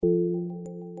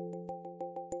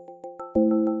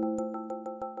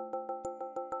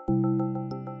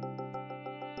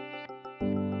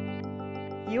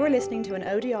You are listening to an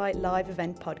ODI live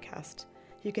event podcast.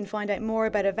 You can find out more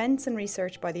about events and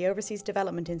research by the Overseas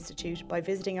Development Institute by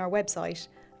visiting our website,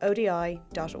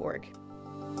 odi.org.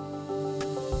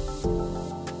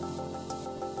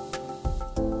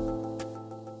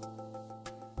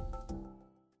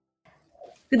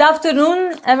 Good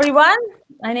afternoon, everyone.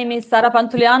 My name is Sara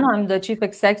Pantuliano. I'm the Chief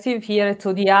Executive here at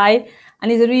ODI, and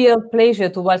it's a real pleasure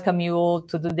to welcome you all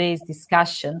to today's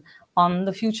discussion on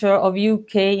the future of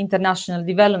UK international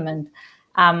development.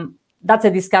 That's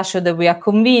a discussion that we are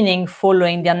convening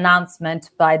following the announcement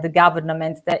by the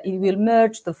government that it will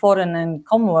merge the Foreign and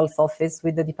Commonwealth Office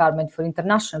with the Department for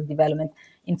International Development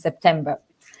in September.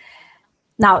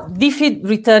 Now, DFID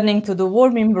returning to the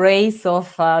warm embrace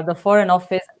of the Foreign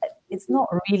Office, it's not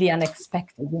really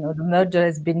unexpected. You know, the merger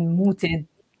has been mooted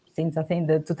since, I think,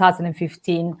 the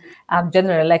 2015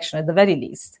 general election at the very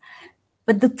least.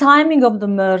 But the timing of the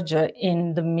merger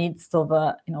in the midst of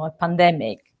a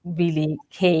pandemic really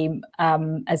came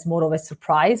as more of a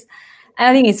surprise. And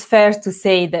I think it's fair to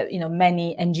say that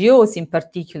many NGOs in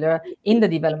particular in the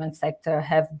development sector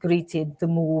have greeted the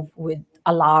move with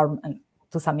alarm and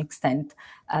to some extent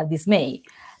dismay.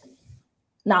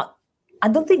 Now, I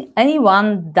don't think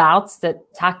anyone doubts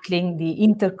that tackling the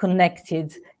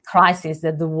interconnected crisis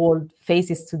that the world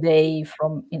faces today,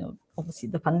 from obviously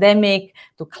the pandemic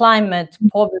to climate,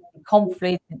 poverty,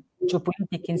 conflict,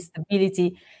 geopolitical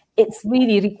instability, it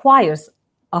really requires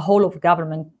a whole of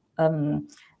government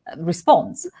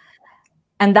response.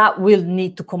 And that will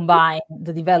need to combine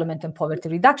the development and poverty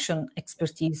reduction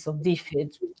expertise of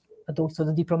DFID, but also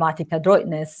the diplomatic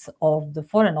adroitness of the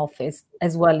Foreign Office,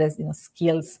 as well as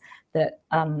skills that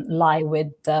lie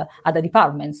with other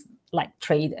departments like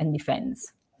trade and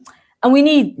defense. And we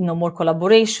need more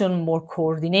collaboration, more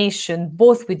coordination,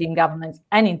 both within governments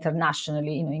and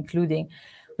internationally, including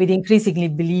with increasingly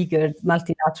beleaguered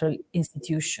multilateral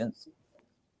institutions.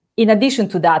 In addition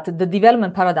to that, the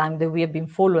development paradigm that we have been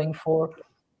following for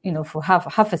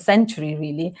half a century,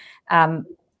 really, I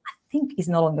think is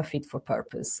no longer fit for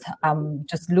purpose.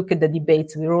 Just look at the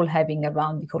debates we're all having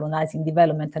around decolonizing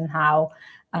development and how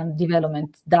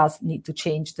development does need to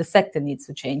change. The sector needs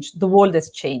to change. The world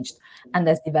has changed. And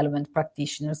as development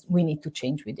practitioners, we need to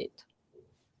change with it.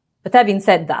 But having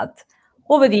said that,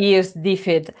 over the years,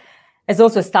 DFID has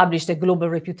also established a global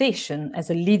reputation as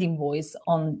a leading voice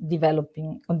on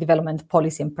development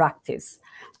policy and practice.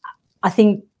 I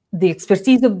think the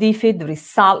expertise of DFID, the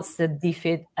results that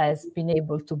DFID has been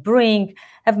able to bring,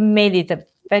 have made it a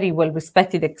very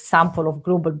well-respected example of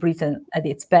global Britain at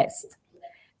its best.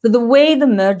 So the way the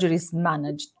merger is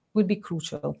managed will be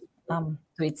crucial to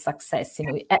its success.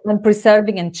 And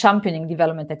preserving and championing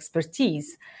development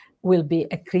expertise will be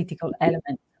a critical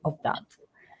element of that.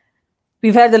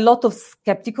 We've heard a lot of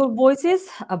skeptical voices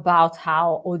about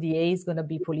how ODA is going to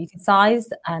be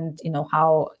politicized and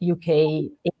how UK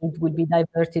aid will be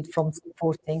diverted from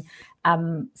supporting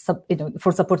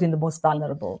the most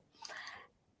vulnerable.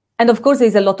 And of course,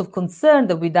 there's a lot of concern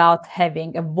that without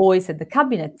having a voice at the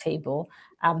cabinet table,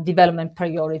 development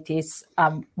priorities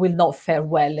will not fare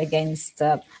well against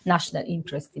national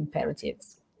interest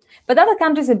imperatives. But other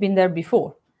countries have been there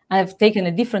before and have taken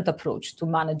a different approach to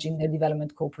managing their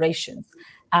development cooperations.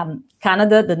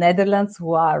 Canada, the Netherlands,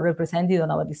 who are represented on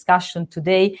our discussion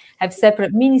today, have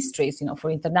separate ministries,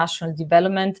 for international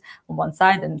development on one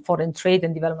side and foreign trade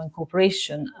and development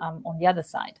cooperation on the other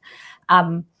side.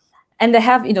 And they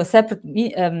have, separate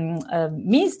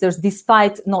ministers,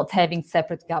 despite not having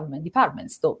separate government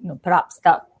departments. So, perhaps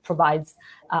that provides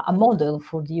a model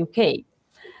for the UK.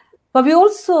 But we're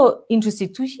also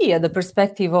interested to hear the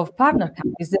perspective of partner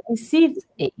countries that received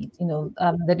aid,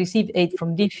 that received aid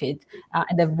from DFID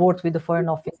and have worked with the Foreign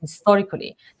Office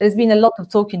historically. There's been a lot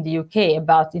of talk in the UK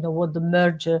about, what the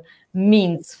merger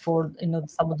means for,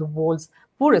 some of the world's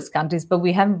poorest countries, but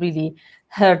we haven't really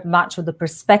heard much of the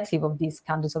perspective of these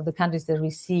countries, of the countries that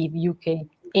receive UK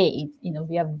aid.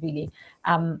 We haven't really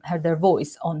heard their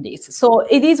voice on this. So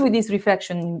it is with this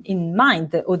reflection in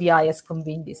mind that ODI has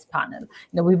convened this panel.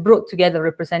 We brought together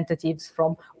representatives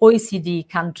from OECD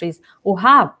countries who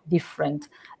have different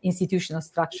institutional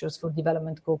structures for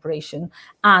development cooperation,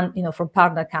 and from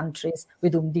partner countries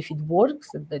with whom DFID works,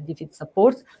 that DFID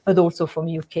supports, but also from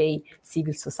UK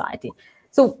civil society.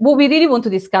 So what we really want to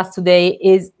discuss today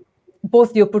is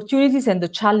both the opportunities and the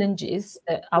challenges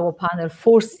that our panel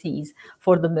foresees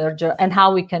for the merger and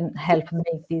how we can help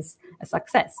make this a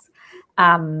success.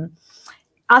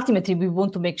 Ultimately, we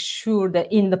want to make sure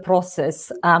that in the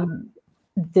process,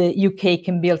 the UK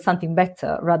can build something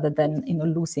better rather than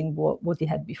losing what it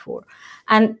had before.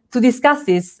 And to discuss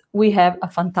this, we have a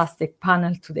fantastic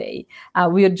panel today.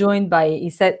 We are joined by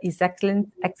His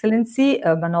Excellency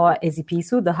Manoa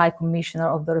Esipisu, the High Commissioner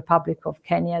of the Republic of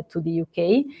Kenya to the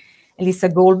UK, Elisa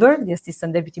Goldberg, the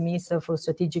Assistant Deputy Minister for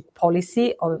Strategic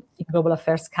Policy of Global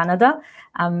Affairs Canada,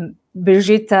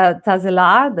 Brigitte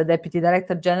Tazelaar, the Deputy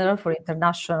Director General for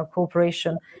International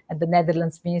Cooperation at the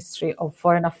Netherlands Ministry of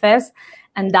Foreign Affairs,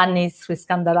 and Danny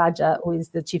Sriskandarajah, who is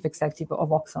the Chief Executive of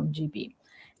Oxfam GB.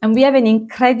 And we have an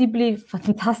incredibly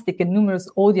fantastic and numerous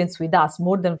audience with us.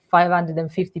 More than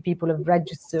 550 people have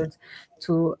registered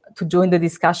to join the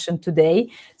discussion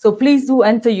today. So please do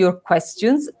enter your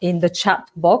questions in the chat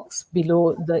box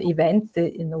below the event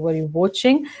where you're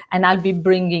watching, and I'll be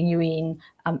bringing you in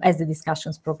as the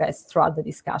discussions progress throughout the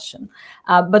discussion.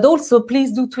 But also,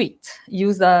 please do tweet.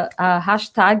 Use a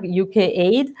hashtag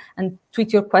UKAid and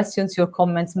tweet your questions, your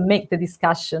comments, make the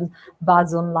discussion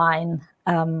buzz online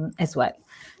as well.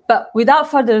 But without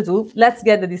further ado, let's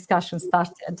get the discussion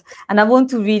started. And I want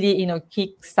to really,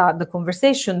 kick-start the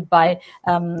conversation by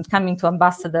coming to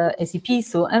Ambassador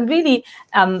Esipisu and really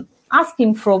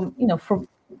asking from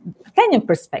Kenyan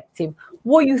perspective,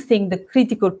 what you think the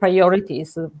critical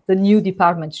priorities of the new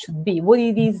department should be. What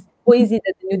is it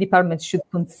that the new department should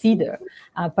consider,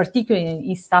 particularly in an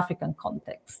East African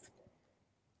context?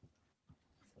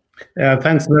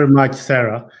 Thanks very much,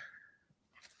 Sarah.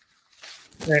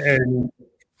 And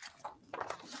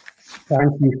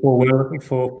thank you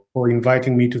for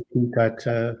inviting me to speak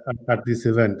at this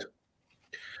event.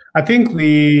 I think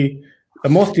the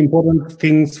most important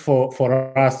things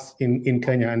for us in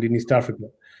Kenya and in East Africa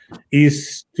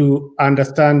is to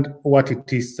understand what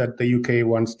it is that the UK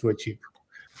wants to achieve.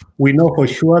 We know for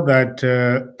sure that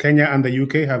Kenya and the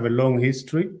UK have a long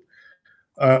history,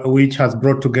 which has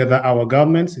brought together our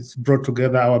governments, it's brought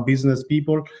together our business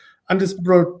people, and it's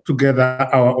brought together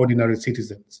our ordinary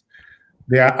citizens.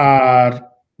 There are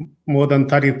more than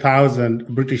 30,000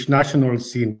 British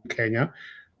nationals in Kenya.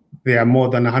 There are more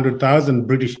than 100,000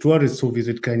 British tourists who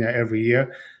visit Kenya every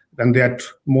year. And there are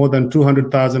more than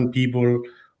 200,000 people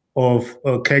of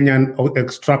Kenyan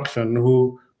extraction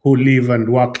who live and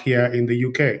work here in the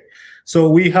UK. So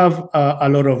we have a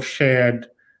lot of shared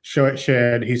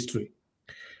history.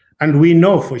 And we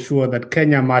know for sure that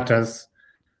Kenya matters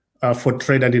for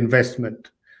trade and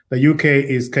investment. The UK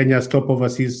is Kenya's top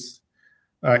overseas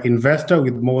investor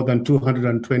with more than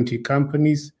 220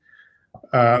 companies,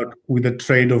 with a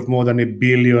trade of more than £1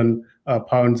 billion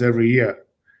every year.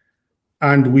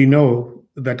 And we know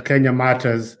that Kenya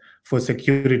matters for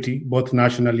security, both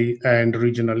nationally and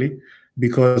regionally,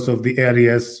 because of the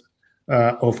areas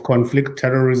of conflict,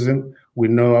 terrorism. We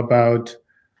know about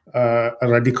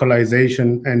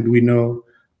radicalization, and we know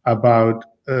about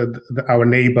our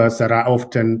neighbors that are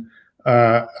often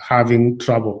having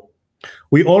trouble.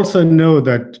 We also know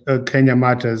that Kenya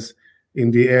matters in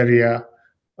the area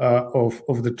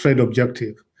of the trade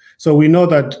objective. So we know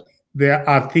that there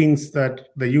are things that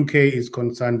the UK is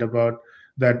concerned about,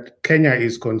 that Kenya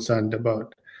is concerned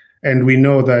about. And we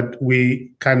know that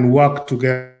we can work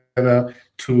together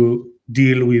to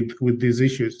deal with these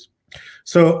issues.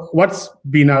 So what's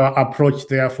been our approach,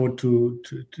 therefore, to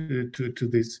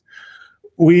this?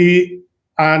 We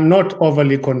are not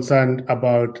overly concerned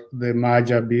about the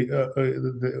merger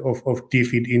of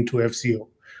DFID into FCO.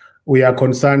 We are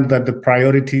concerned that the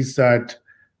priorities that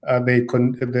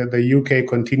the UK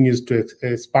continues to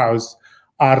espouse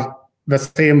are the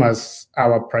same as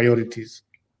our priorities.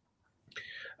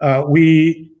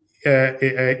 We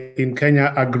in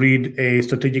Kenya agreed a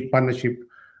strategic partnership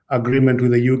agreement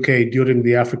with the UK during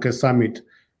the Africa Summit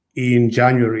in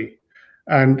January.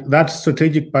 And that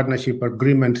strategic partnership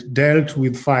agreement dealt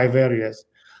with 5 areas.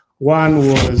 One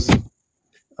was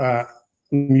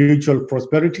mutual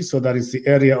prosperity, so that is the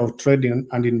area of trade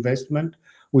and investment.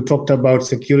 We talked about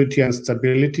security and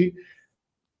stability.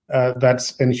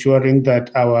 That's ensuring that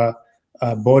our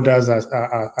borders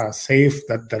are safe,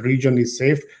 that the region is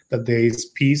safe, that there is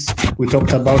peace. We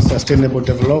talked about sustainable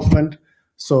development,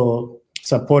 so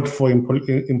support for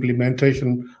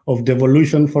implementation of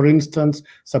devolution, for instance,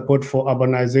 support for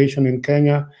urbanization in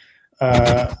Kenya,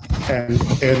 and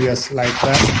areas like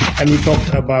that. And we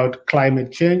talked about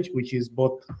climate change, which is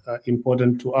both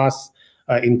important to us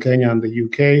in Kenya and the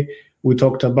UK. We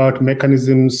talked about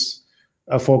mechanisms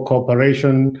for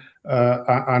cooperation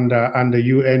under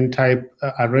UN type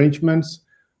arrangements.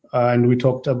 And we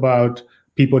talked about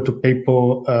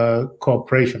people-to-people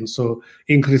cooperation. So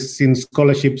increase in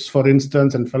scholarships, for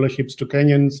instance, and fellowships to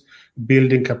Kenyans,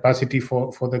 building capacity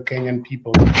for the Kenyan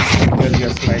people,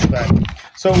 areas like that.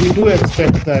 So we do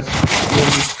expect that when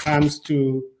it comes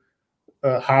to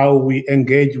how we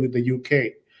engage with the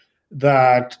UK,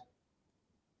 that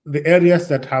the areas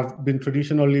that have been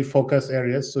traditionally focus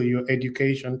areas, so your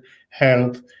education,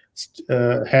 health,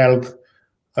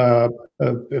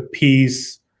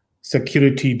 peace,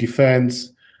 security,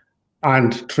 defense,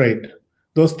 and trade.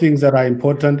 Those things that are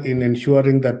important in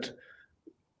ensuring that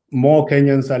more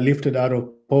Kenyans are lifted out of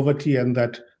poverty and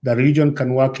that the region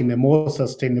can work in a more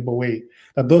sustainable way.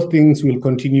 That those things will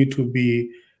continue to be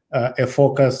a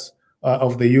focus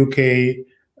of the UK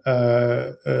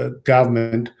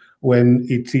government when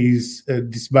it is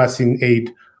disbursing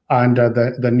aid under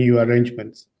the new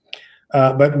arrangements.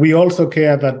 But we also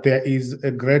care that there is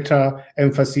a greater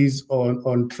emphasis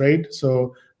on trade.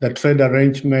 So the trade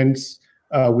arrangements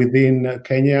within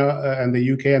Kenya and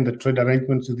the UK and the trade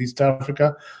arrangements with East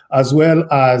Africa, as well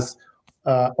as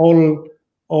all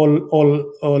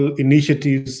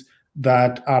initiatives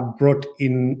that are brought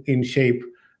in shape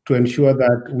to ensure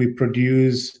that we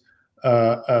produce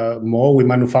more, we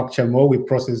manufacture more, we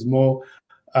process more.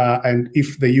 And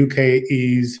if the UK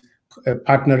is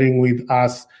partnering with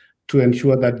us to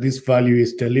ensure that this value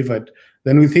is delivered,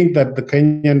 then we think that the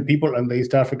Kenyan people and the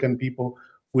East African people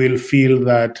will feel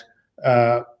that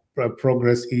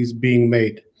progress is being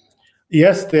made.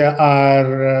 Yes, there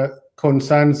are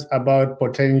concerns about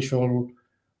potential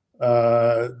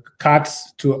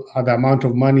cuts to the amount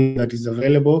of money that is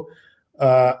available.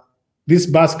 This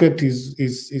basket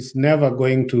is never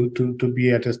going to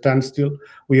be at a standstill.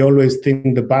 We always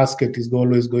think the basket is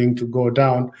always going to go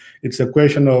down. It's a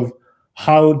question of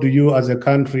how do you as a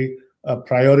country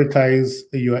prioritize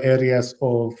your areas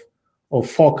of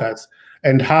focus,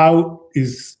 and how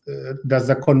does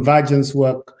the convergence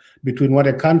work between what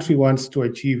a country wants to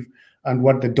achieve and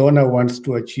what the donor wants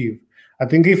to achieve. I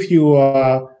think if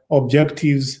your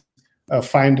objectives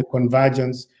find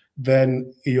convergence,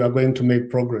 then you are going to make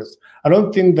progress. I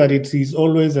don't think that it is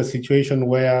always a situation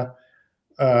where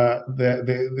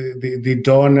the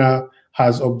donor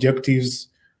has objectives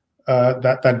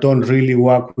that don't really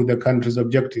work with the country's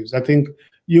objectives. I think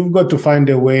you've got to find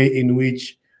a way in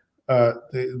which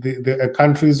the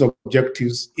country's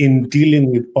objectives in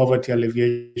dealing with poverty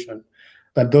alleviation,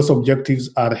 that those objectives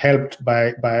are helped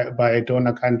by a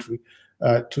donor country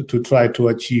to try to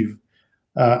achieve.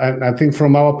 And I think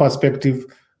from our perspective,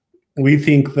 we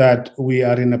think that we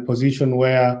are in a position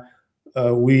where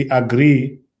we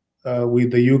agree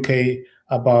with the UK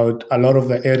about a lot of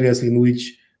the areas in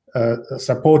which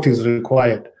support is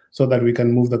required so that we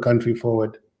can move the country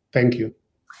forward. Thank you.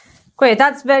 Great,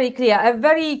 that's very clear. A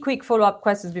very quick follow-up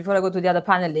questions before I go to the other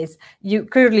panelists. You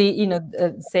clearly,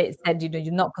 said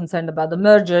you're not concerned about the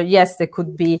merger. Yes, there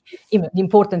could be. The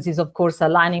importance is, of course,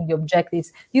 aligning the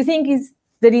objectives. Do you think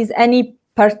there is any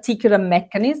particular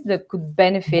mechanism that could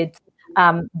benefit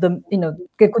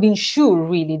that could ensure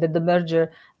really that the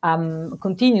merger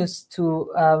continues to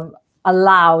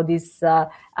allow this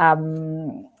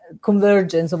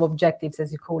convergence of objectives,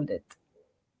 as you called it?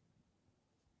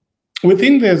 We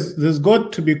think there's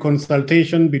got to be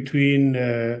consultation between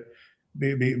the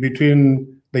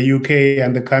UK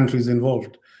and the countries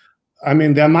involved. I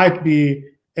mean, there might be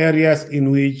areas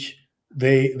in which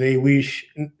they wish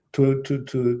to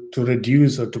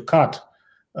reduce or to cut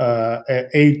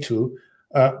aid to,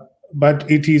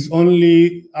 but it is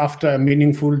only after a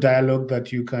meaningful dialogue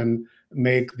that you can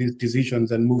make these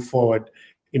decisions and move forward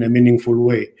in a meaningful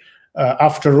way.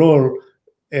 After all,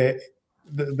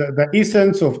 the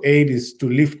essence of aid is to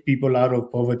lift people out of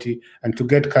poverty and to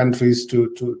get countries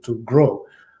to grow.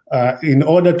 In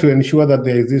order to ensure that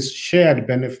there is this shared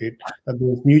benefit, that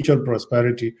there is mutual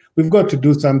prosperity, we've got to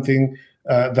do something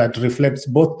that reflects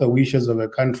both the wishes of the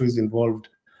countries involved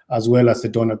as well as the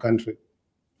donor country.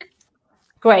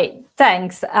 Great,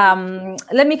 thanks.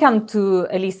 Let me come to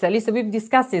Elisa. Elisa, we've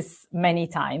discussed this many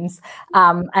times,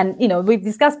 and we've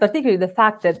discussed particularly the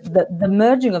fact that the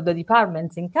merging of the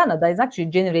departments in Canada has actually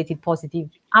generated positive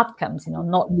outcomes.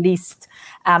 Not least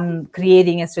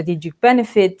creating a strategic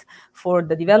benefit for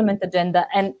the development agenda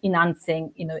and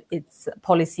enhancing, its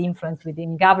policy influence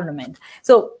within government.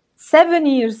 So 7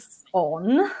 years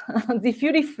on, if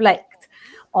you reflect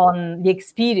on the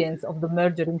experience of the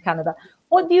merger in Canada,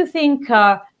 what do you think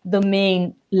are the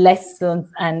main lessons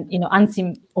and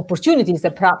unseen opportunities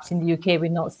that perhaps in the UK we're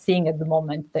not seeing at the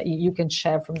moment that you can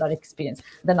share from that experience?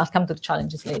 Then I'll come to the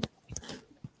challenges later.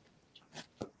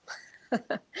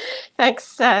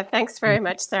 Thanks very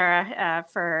much, Sarah,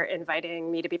 for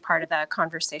inviting me to be part of the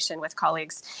conversation with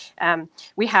colleagues.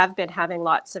 We have been having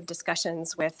lots of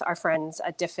discussions with our friends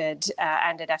at DFID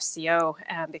and at FCO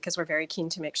because we're very keen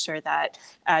to make sure that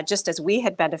just as we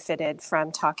had benefited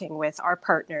from talking with our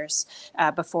partners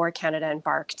before Canada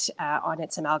embarked on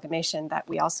its amalgamation, that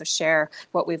we also share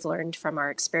what we've learned from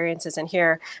our experiences. And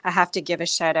here I have to give a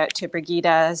shout out to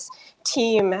Brigida's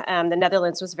team. The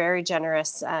Netherlands was very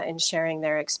generous in sharing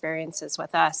their experiences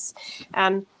with us.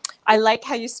 I like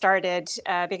how you started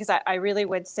because I really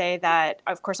would say that,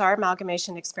 of course, our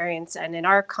amalgamation experience, and in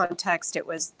our context, it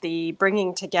was the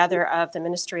bringing together of the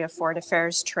Ministry of Foreign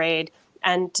Affairs, Trade,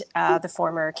 and the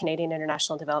former Canadian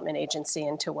International Development Agency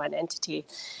into one entity.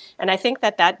 And I think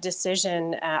that that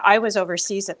decision, I was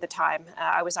overseas at the time.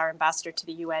 I was our ambassador to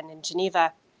the UN in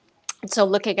Geneva. So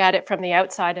looking at it from the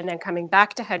outside and then coming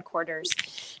back to headquarters,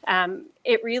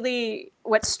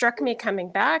 what struck me coming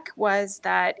back was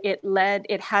that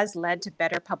it has led to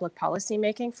better public policy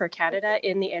making for Canada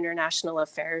in the international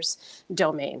affairs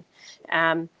domain.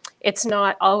 It's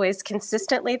not always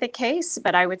consistently the case,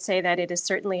 but I would say that it has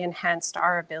certainly enhanced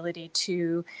our ability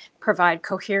to provide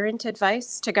coherent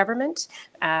advice to government.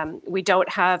 We don't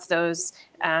have those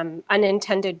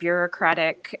unintended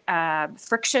bureaucratic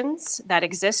frictions that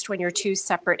exist when you're two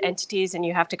separate entities and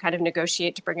you have to kind of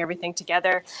negotiate to bring everything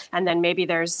together. And then maybe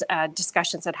there's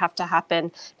discussions that have to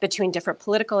happen between different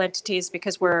political entities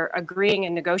because we're agreeing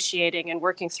and negotiating and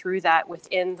working through that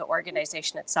within the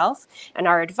organization itself. And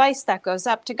our advice that goes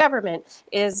up to government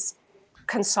is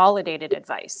consolidated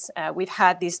advice. We've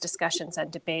had these discussions and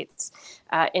debates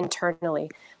internally.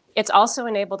 It's also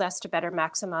enabled us to better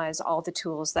maximize all the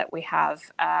tools that we have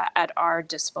at our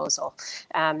disposal.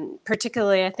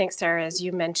 Particularly, I think, Sarah, as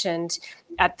you mentioned,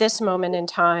 at this moment in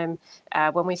time,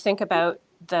 when we think about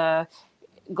the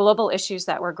global issues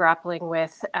that we're grappling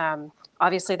with,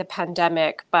 obviously the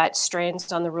pandemic, but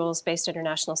strains on the rules-based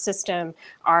international system,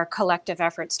 our collective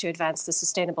efforts to advance the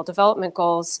Sustainable Development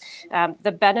Goals,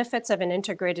 the benefits of an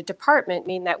integrated department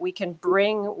mean that we can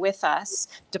bring with us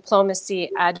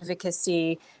diplomacy,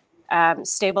 advocacy,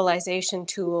 stabilization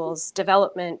tools,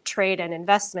 development, trade, and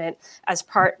investment as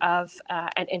part of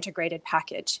an integrated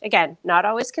package. Again, not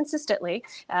always consistently.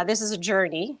 This is a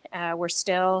journey.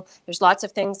 There's lots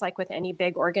of things like with any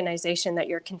big organization that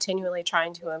you're continually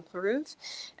trying to improve.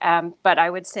 But I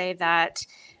would say that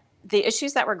the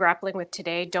issues that we're grappling with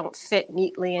today don't fit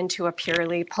neatly into a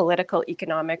purely political,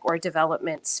 economic, or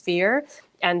development sphere.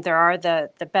 And there are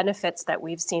the benefits that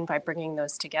we've seen by bringing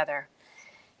those together.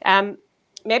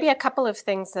 Maybe a couple of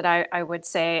things that I would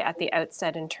say at the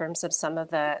outset in terms of some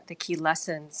of the key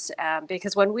lessons,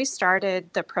 because when we started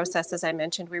the process, as I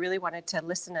mentioned, we really wanted to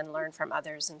listen and learn from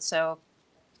others. And so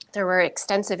there were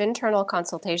extensive internal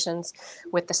consultations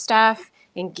with the staff,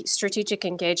 strategic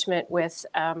engagement with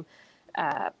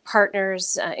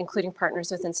partners, including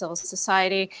partners within civil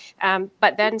society,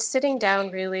 but then sitting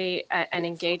down really and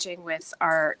engaging with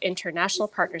our international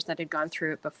partners that had gone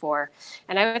through it before.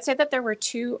 And I would say that there were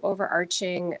two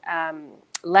overarching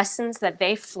lessons that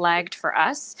they flagged for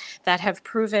us that have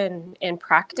proven in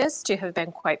practice to have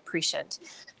been quite prescient.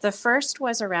 The first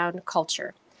was around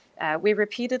culture. We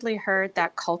repeatedly heard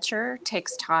that culture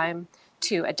takes time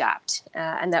to adapt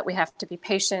and that we have to be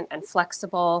patient and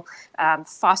flexible,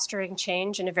 fostering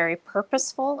change in a very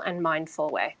purposeful and mindful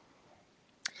way.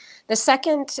 The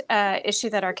second issue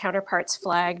that our counterparts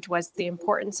flagged was the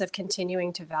importance of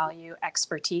continuing to value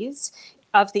expertise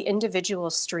of the individual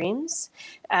streams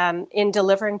in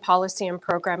delivering policy and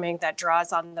programming that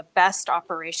draws on the best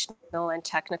operational and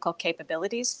technical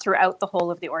capabilities throughout the whole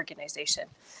of the organization.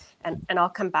 And I'll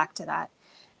come back to that.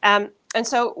 And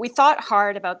so we thought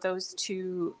hard about those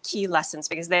two key lessons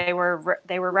because they were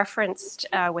referenced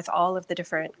with all of the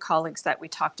different colleagues that we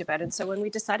talked about. And so when we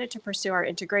decided to pursue our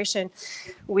integration,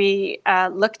 we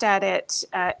looked at it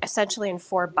essentially in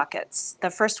four buckets.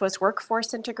 The first was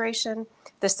workforce integration.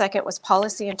 The second was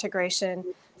policy integration.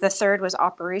 The third was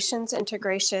operations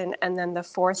integration. And then the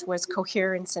fourth was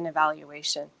coherence and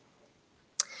evaluation.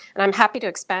 And I'm happy to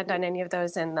expand on any of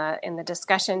those in the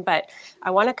discussion, but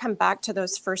I want to come back to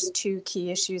those first two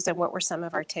key issues and what were some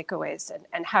of our takeaways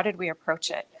and how did we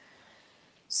approach it.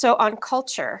 So on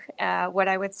culture, what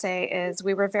I would say is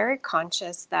we were very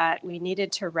conscious that we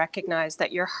needed to recognize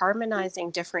that you're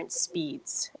harmonizing different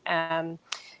speeds.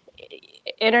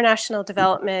 International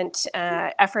development,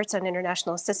 efforts on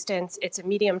international assistance, it's a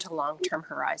medium to long-term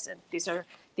horizon.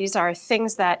 These are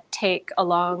things that take a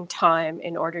long time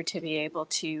in order to be able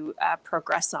to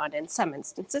progress on in some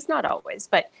instances, not always,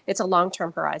 but it's a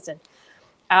long-term horizon.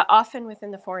 Often within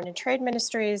the foreign and trade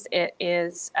ministries, there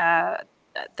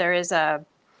is a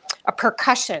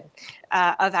percussion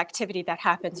of activity that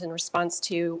happens in response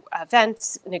to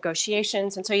events,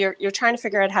 negotiations. And so you're trying to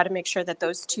figure out how to make sure that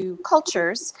those two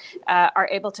cultures are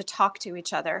able to talk to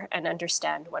each other and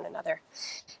understand one another.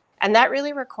 And that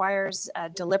really requires a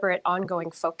deliberate ongoing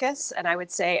focus, and I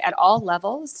would say at all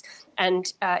levels,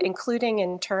 and including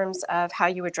in terms of how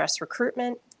you address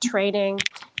recruitment, training,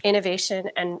 innovation,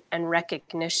 and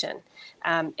recognition,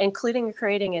 including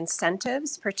creating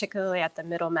incentives, particularly at the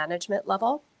middle management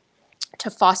level,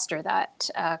 to foster that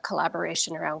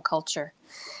collaboration around culture.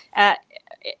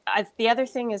 The other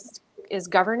thing is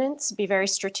governance. Be very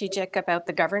strategic about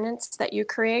the governance that you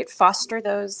create. Foster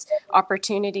those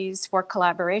opportunities for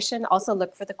collaboration. Also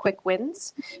look for the quick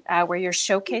wins where you're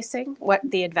showcasing what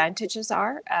the advantages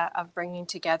are of bringing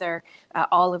together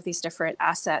all of these different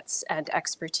assets and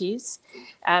expertise.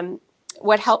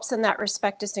 What helps in that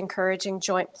respect is encouraging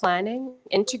joint planning,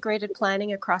 integrated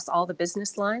planning across all the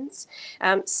business lines.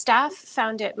 Staff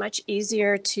found it much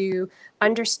easier to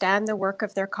understand the work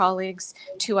of their colleagues,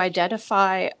 to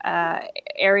identify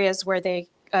areas where they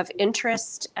of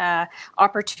interest,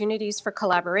 opportunities for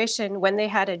collaboration when they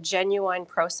had a genuine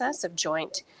process of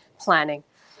joint planning.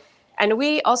 And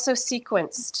we also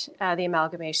sequenced the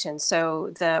amalgamation.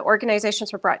 So the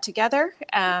organizations were brought together,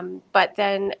 but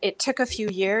then it took a few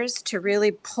years to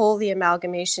really pull the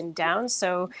amalgamation down.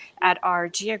 So at our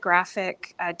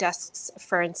geographic desks,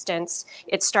 for instance,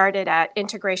 it started at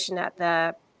integration at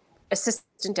the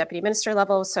assistant deputy minister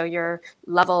level, so your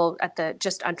level at the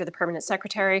just under the permanent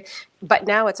secretary, but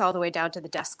now it's all the way down to the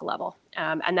desk level,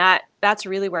 and that's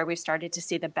really where we've started to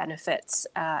see the benefits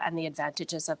and the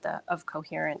advantages of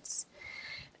coherence.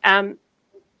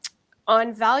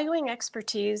 On valuing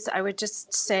expertise, I would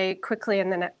just say quickly,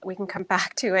 and then we can come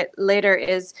back to it later,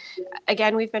 is,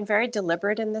 again, we've been very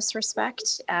deliberate in this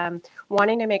respect,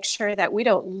 wanting to make sure that we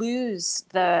don't lose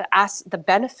the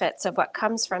benefits of what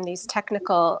comes from these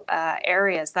technical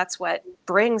areas. That's what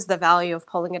brings the value of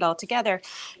pulling it all together.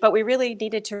 But we really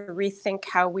needed to rethink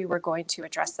how we were going to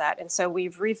address that. And so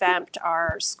we've revamped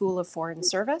our School of Foreign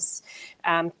Service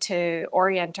to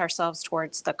orient ourselves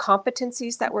towards the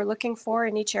competencies that we're looking for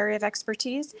in each area of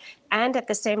expertise, and at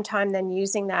the same time then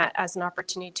using that as an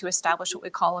opportunity to establish what we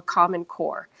call a common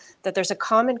core, that there's a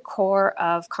common core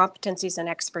of competencies and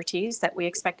expertise that we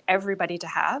expect everybody to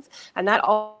have, and that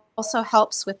also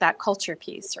helps with that culture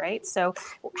piece, right? So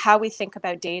how we think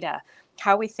about data,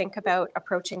 how we think about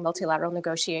approaching multilateral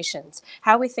negotiations,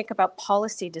 how we think about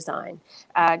policy design,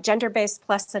 gender-based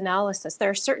plus analysis. There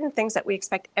are certain things that we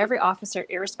expect every officer,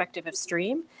 irrespective of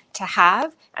stream, to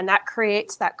have, and that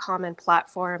creates that common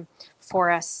platform for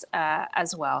us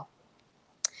as well.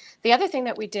 The other thing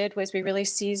that we did was we really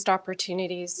seized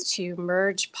opportunities to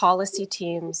merge policy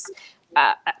teams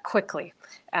quickly.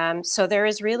 So there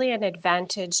is really an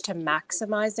advantage to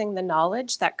maximizing the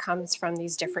knowledge that comes from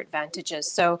these different vantages.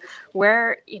 So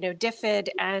where, DFID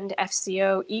and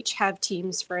FCO each have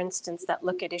teams, for instance, that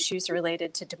look at issues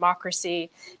related to democracy,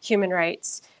 human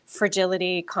rights,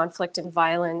 fragility, conflict and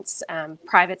violence,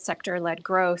 private sector-led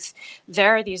growth,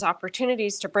 there are these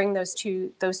opportunities to bring those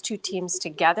two teams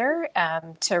together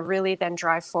to really then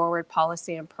drive forward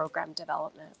policy and program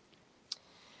development.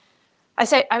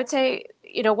 I would say,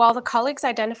 while the colleagues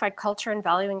identified culture and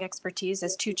valuing expertise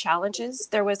as two challenges,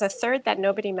 there was a third that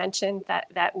nobody mentioned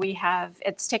that we have.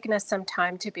 It's taken us some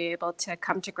time to be able to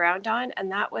come to ground on,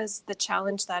 and that was the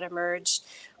challenge that emerged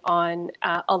on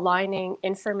aligning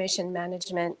information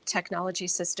management technology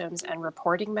systems and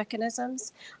reporting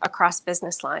mechanisms across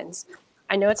business lines.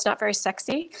 I know it's not very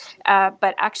sexy,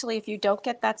 but actually, if you don't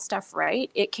get that stuff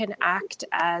right, it can act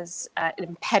as an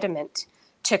impediment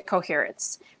to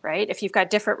coherence, right? If you've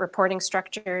got different reporting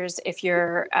structures, if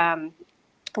your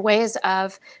ways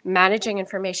of managing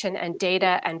information and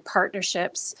data and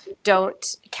partnerships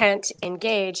can't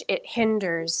engage, it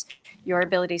hinders your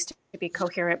abilities to be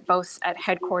coherent both at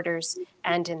headquarters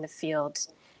and in the field.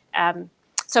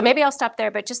 So maybe I'll stop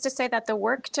there, but just to say that the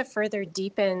work to further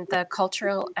deepen the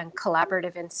cultural and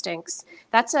collaborative instincts,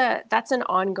 that's an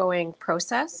ongoing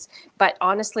process, but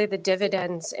honestly, the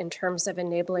dividends in terms of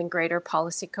enabling greater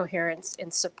policy coherence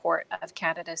in support of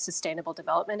Canada's Sustainable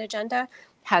Development Agenda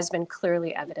has been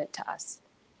clearly evident to us.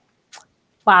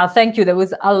 Wow, thank you. There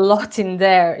was a lot in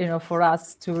there, for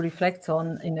us to reflect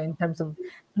on, in terms of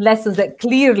lessons that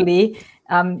clearly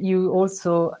you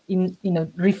also,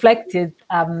 reflected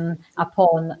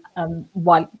upon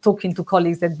while talking to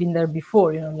colleagues that had been there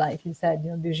before. Like you said,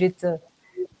 Brigitte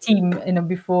team,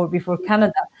 before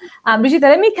Canada. Brigitte,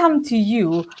 let me come to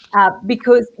you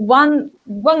because one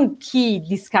key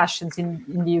discussions in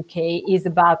the UK is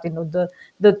about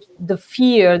the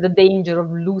fear, the danger of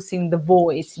losing the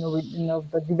voice,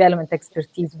 the development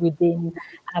expertise within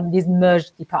this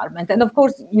merged department. And of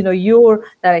course, your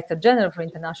Director General for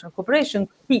International Cooperation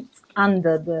sits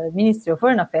under the Ministry of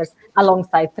Foreign Affairs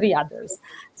alongside 3 others.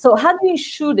 So how do you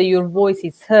ensure that your voice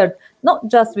is heard, not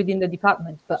just within the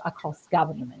department, but across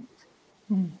government?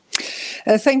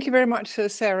 Thank you very much,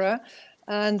 Sarah.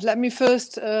 And let me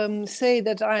first say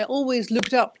that I always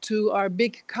looked up to our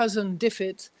big cousin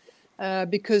DFID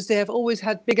because they have always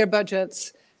had bigger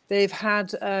budgets, they've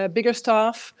had bigger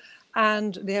staff,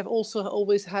 and they have also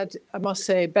always had, I must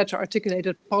say, better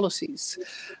articulated policies.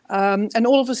 And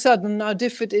all of a sudden, now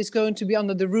DFID is going to be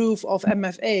under the roof of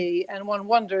MFA, and one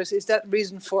wonders, is that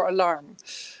reason for alarm?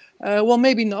 Well,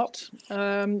 maybe not,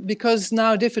 because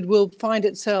now DFID will find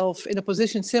itself in a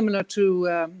position similar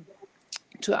to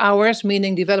ours,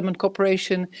 meaning development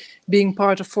cooperation being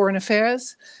part of foreign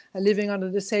affairs, living under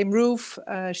the same roof,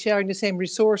 sharing the same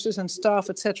resources and staff,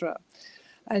 etc.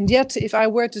 And yet, if I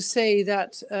were to say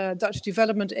that Dutch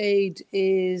development aid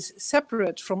is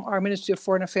separate from our Ministry of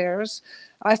Foreign Affairs,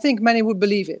 I think many would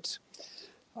believe it.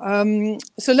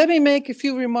 So let me make a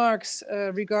few remarks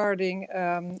regarding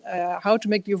how to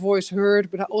make your voice heard,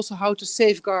 but also how to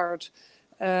safeguard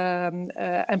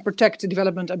and protect the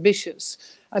development ambitions.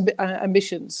 I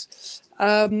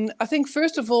think,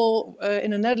 first of all,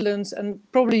 in the Netherlands, and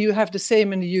probably you have the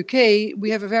same in the UK, we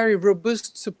have a very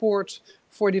robust support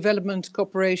for development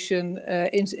cooperation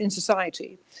in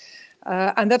society.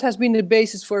 And that has been the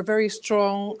basis for a very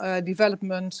strong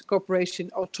development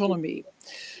cooperation autonomy.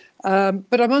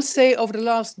 But I must say, over the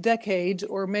last decade,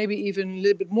 or maybe even a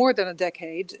little bit more than a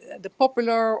decade, the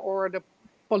popular or the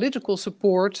political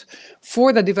support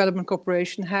for the development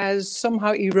cooperation has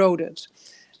somehow eroded.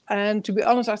 And to be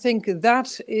honest, I think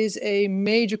that is a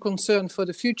major concern for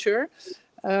the future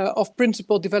of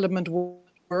principled development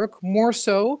work, more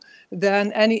so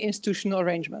than any institutional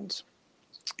arrangement.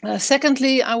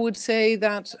 Secondly, I would say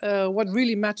that what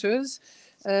really matters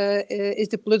is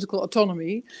the political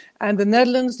autonomy, and the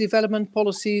Netherlands development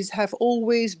policies have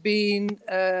always been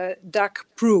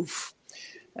DAC-proof.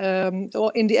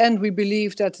 In the end, we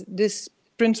believe that this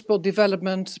principled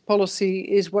development policy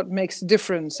is what makes the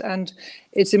difference, and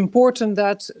it's important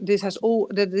that this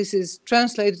is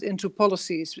translated into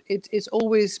policies. It's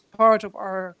always part of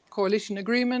our coalition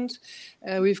agreement.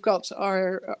 We've got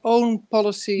our own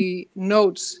policy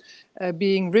notes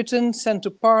being written, sent to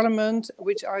Parliament,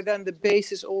 which are then the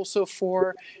basis also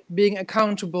for being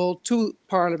accountable to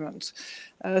Parliament.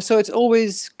 So it's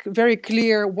always very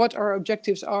clear what our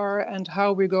objectives are and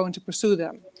how we're going to pursue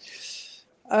them.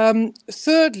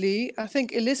 Thirdly, I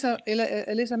think Elisa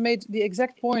made the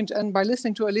exact point, and by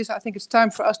listening to Elisa, I think it's time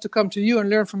for us to come to you and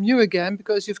learn from you again,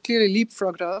 because you've clearly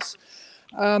leapfrogged us.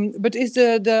 But is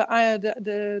the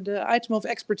item of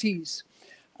expertise,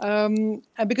 and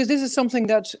because this is something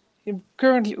that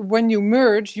currently, when you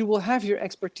merge, you will have your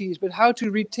expertise, but how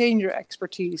to retain your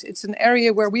expertise? It's an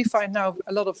area where we find now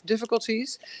a lot of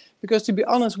difficulties, because to be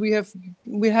honest, we have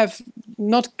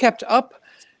not kept up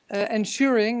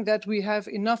ensuring that we have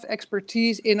enough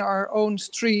expertise in our own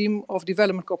stream of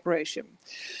development cooperation.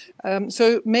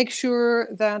 So make sure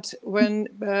that when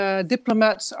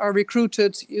diplomats are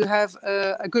recruited, you have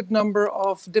a good number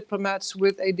of diplomats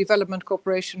with a development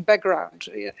cooperation background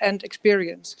and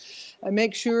experience. And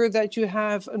make sure that you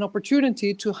have an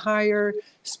opportunity to hire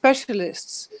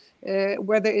specialists,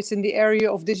 whether it's in the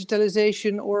area of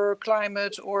digitalization or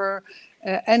climate or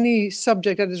any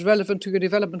subject that is relevant to your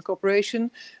development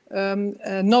cooperation,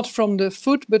 not from the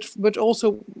foot, but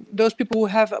also those people who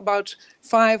have about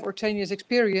 5 or 10 years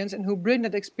experience and who bring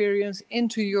that experience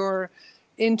into your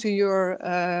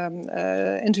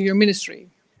ministry.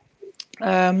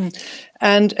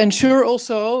 And ensure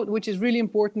also, which is really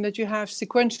important, that you have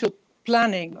sequential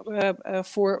planning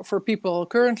for people.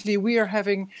 Currently, we are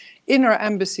having in our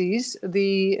embassies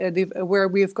where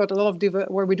we've got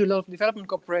where we do a lot of development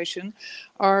cooperation.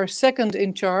 Our second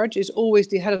in charge is always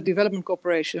the head of development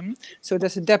cooperation, so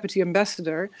that's a deputy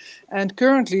ambassador. And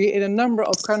currently, in a number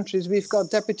of countries, we've got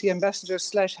deputy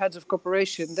ambassadors / heads of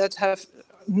cooperation that have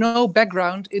no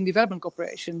background in development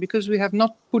cooperation, because we have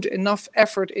not put enough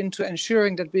effort into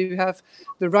ensuring that we have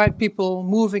the right people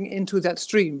moving into that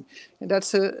stream. And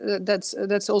that's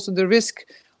also the risk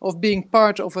of being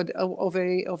part of a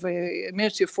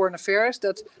Ministry of Foreign Affairs,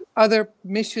 that other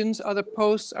missions, other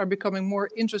posts are becoming more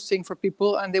interesting for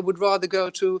people, and they would rather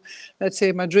go to, let's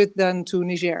say, Madrid than to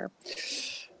Niger.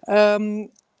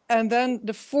 And then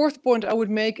the fourth point I would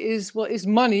make is, well, is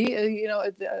money.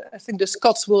 I think the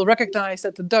Scots will recognize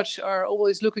that the Dutch are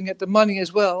always looking at the money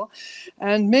as well.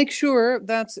 And make sure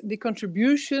that the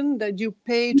contribution that you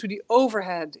pay to the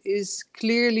overhead is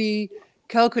clearly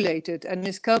calculated and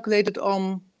is calculated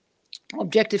on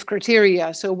objective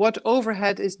criteria. So what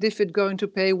overhead is DFID going to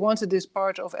pay once it is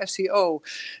part of FCO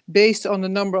based on the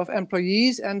number of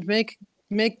employees, and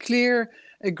make clear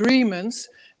agreements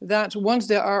that once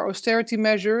there are austerity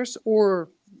measures, or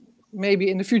maybe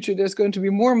in the future there's going to be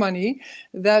more money,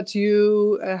 that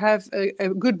you have a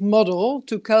good model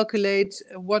to calculate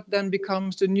what then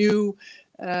becomes the new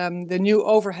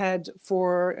overhead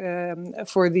for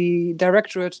the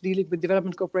directorate dealing with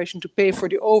development cooperation to pay for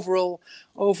the overall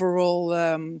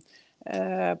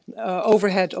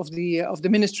overhead of the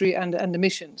ministry and the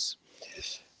missions.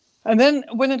 And then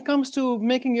when it comes to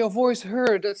making your voice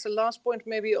heard, that's the last point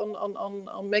maybe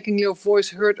on making your voice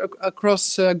heard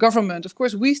across government. Of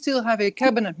course, we still have a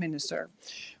cabinet minister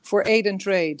for aid and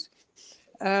trade.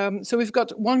 So we've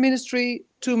got one ministry,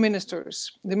 two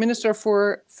ministers. The Minister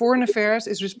for Foreign Affairs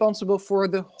is responsible for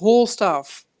the whole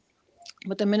staff,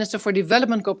 but the Minister for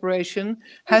Development Cooperation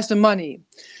has the money.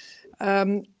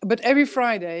 But every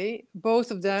Friday,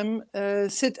 both of them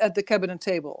sit at the cabinet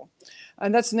table.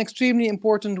 And that's an extremely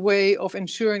important way of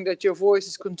ensuring that your voice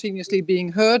is continuously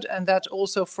being heard, and that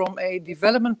also from a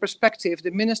development perspective,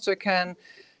 the minister can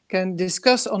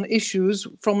discuss on issues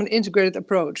from an integrated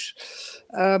approach.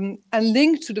 And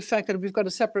linked to the fact that we've got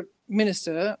a separate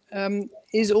minister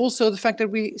is also the fact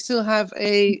that we still have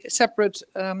a separate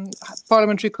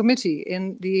parliamentary committee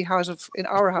in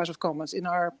our House of Commons, in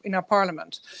our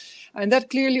Parliament. And that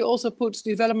clearly also puts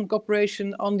development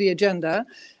cooperation on the agenda,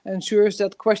 ensures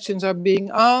that questions are being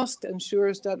asked,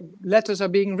 ensures that letters are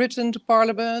being written to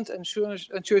Parliament, ensures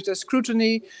there's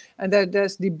scrutiny, and that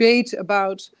there's debate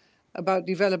about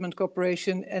development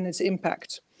cooperation and its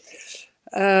impact.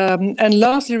 And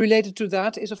lastly, related to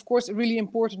that, is of course really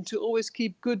important to always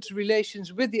keep good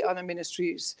relations with the other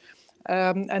ministries.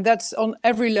 And that's on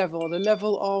every level, the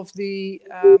level of the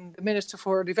Minister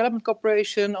for Development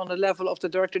Cooperation, on the level of the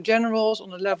Director Generals, on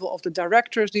the level of the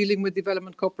directors dealing with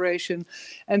development cooperation.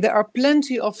 And there are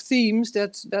plenty of themes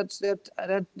that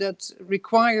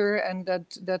require and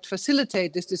that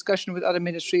facilitate this discussion with other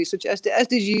ministries, such as the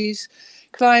SDGs,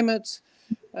 climate,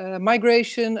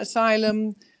 migration,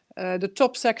 asylum, the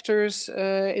top sectors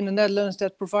in the Netherlands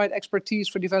that provide expertise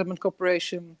for development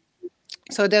cooperation.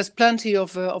 So there's plenty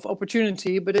of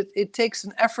opportunity, but it takes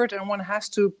an effort, and one has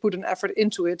to put an effort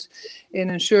into it in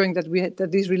ensuring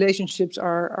that these relationships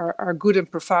are good and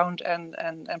profound and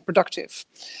productive.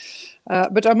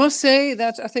 But I must say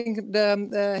that I think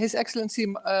His Excellency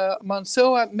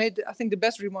Mansoa made, I think, the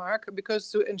best remark,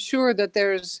 because to ensure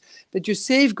that you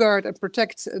safeguard and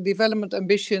protect development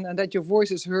ambition and that your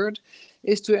voice is heard,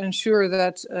 is to ensure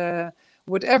that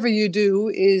whatever you do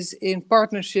is in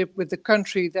partnership with the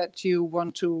country that you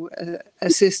want to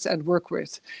assist and work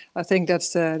with. I think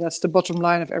that's the bottom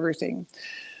line of everything.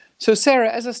 So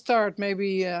Sarah, as a start,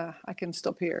 maybe I can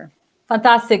stop here.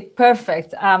 Fantastic,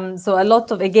 perfect. So a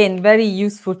lot of, again, very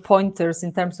useful pointers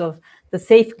in terms of the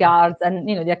safeguards and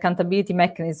the accountability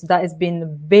mechanism that has been a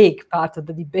big part of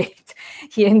the debate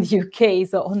here in the UK.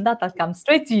 So on that, I'll come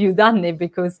straight to you, Danny,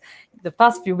 because the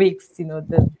past few weeks,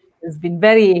 there's been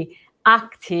very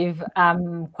active,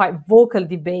 quite vocal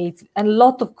debate, and a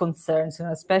lot of concerns,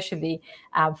 especially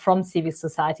from civil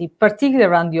society, particularly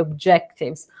around the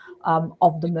objectives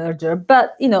of the merger,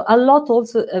 but a lot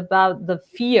also about the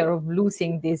fear of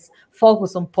losing this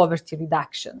focus on poverty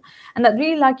reduction. And I'd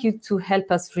really like you to help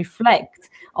us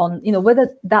reflect on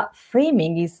whether that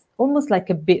framing is almost like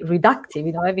a bit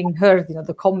reductive, having heard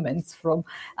the comments from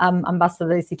Ambassador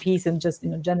ACPs and just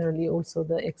generally also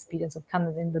the experience of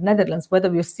Canada in the Netherlands, whether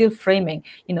we're still framing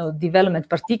development,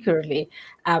 particularly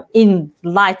in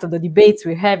light of the debates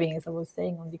we're having, as I was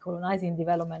saying, on decolonizing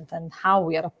development and how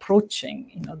we are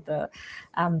approaching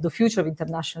the future of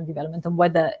international development, and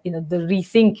whether the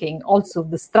rethinking also of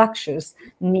the structures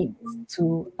needs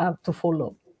to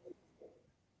follow.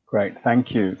 Great,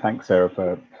 thank you. Thanks, Sarah,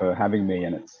 for having me.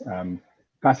 And it's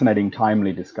fascinating,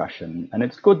 timely discussion. And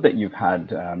it's good that you've had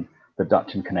the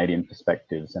Dutch and Canadian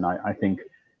perspectives. And I think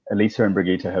Elisa and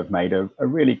Brigitte have made a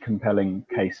really compelling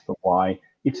case for why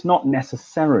it's not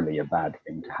necessarily a bad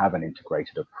thing to have an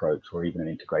integrated approach or even an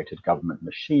integrated government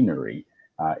machinery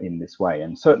in this way.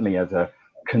 And certainly as a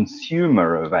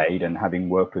consumer of aid, and having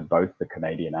worked with both the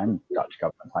Canadian and Dutch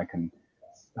governments, I can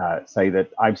say that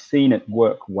I've seen it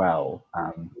work well.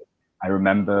 I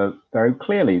remember very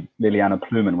clearly Liliana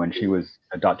Ploumen, when she was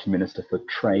a Dutch Minister for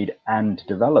Trade and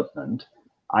Development.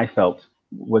 I felt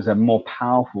was a more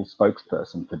powerful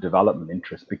spokesperson for development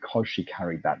interests because she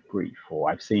carried that brief. Or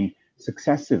I've seen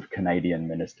successive Canadian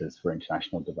ministers for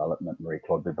international development,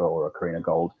 Marie-Claude Bibeau or Karina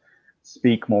Gold,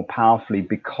 speak more powerfully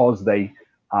because they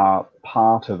are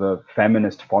part of a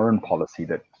feminist foreign policy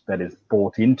that is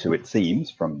bought into, it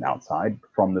seems, from outside,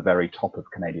 from the very top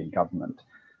of Canadian government.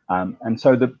 And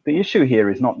so the issue here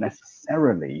is not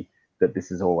necessarily that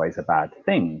this is always a bad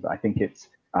thing. But I think it's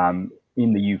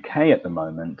in the UK at the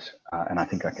moment, and I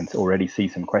think I can already see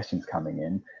some questions coming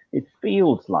in, it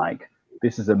feels like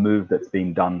this is a move that's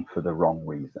been done for the wrong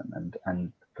reason.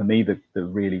 And for me, the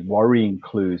really worrying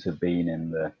clues have been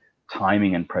in the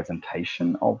timing and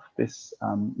presentation of this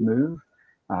move.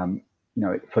 You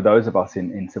know, for those of us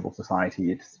in civil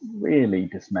society, it's really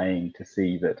dismaying to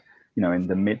see that, you know, in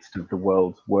the midst of the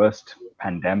world's worst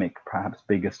pandemic, perhaps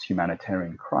biggest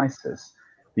humanitarian crisis,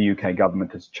 the UK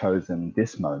government has chosen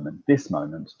this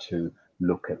moment to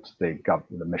look at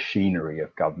the machinery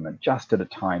of government just at a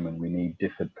time when we need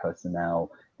different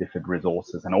personnel, different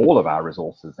resources, and all of our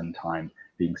resources and time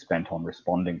being spent on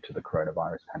responding to the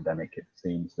coronavirus pandemic. It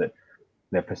seems that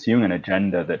they're pursuing an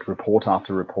agenda that report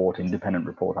after report, independent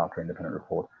report after independent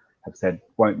report, have said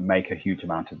won't make a huge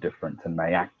amount of difference and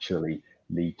may actually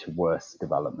lead to worse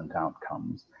development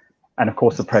outcomes. And of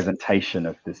course, the presentation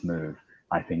of this move,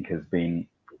 I think, has been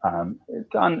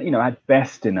done, you know, at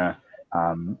best in a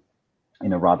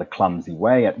rather clumsy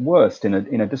way, at worst in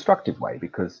a destructive way,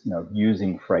 because, you know,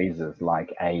 using phrases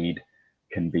like aid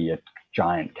can be a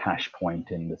giant cash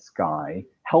point in the sky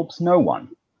helps no one.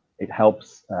 It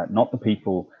helps not the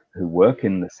people who work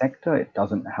in the sector. It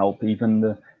doesn't help even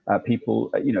the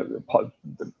people, you know,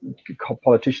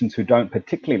 politicians who don't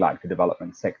particularly like the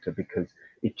development sector, because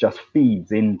it just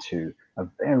feeds into a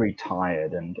very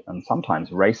tired and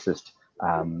sometimes racist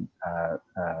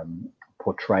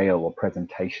portrayal or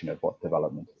presentation of what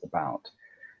development is about.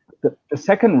 The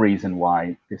second reason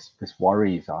why this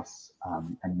worries us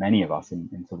and many of us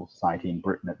in civil society in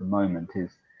Britain at the moment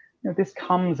is, you know, this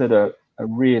comes at a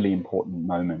really important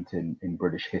moment in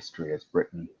British history as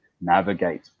Britain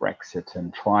navigates Brexit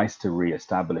and tries to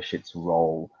re-establish its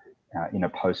role in a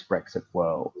post-Brexit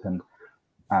world. And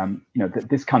you know,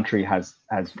 this country has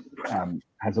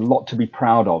a lot to be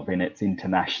proud of in its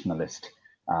internationalist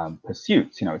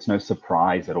pursuits. You know, it's no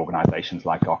surprise that organisations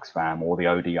like Oxfam or the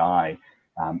ODI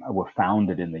were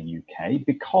founded in the UK,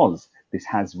 because this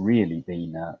has really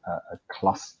been a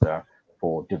cluster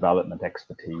for development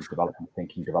expertise, development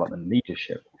thinking, development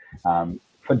leadership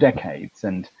for decades.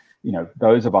 And, you know,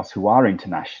 those of us who are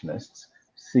internationalists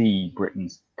see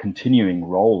Britain's continuing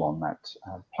role on that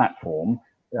platform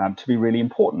to be really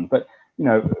important. But, you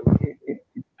know, it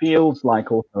feels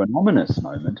like also an ominous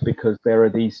moment, because there are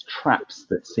these traps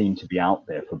that seem to be out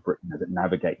there for Britain as it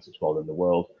navigates its role in the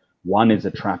world. One is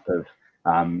a trap of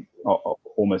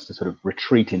almost a sort of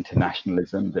retreat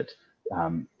internationalism, that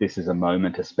this is a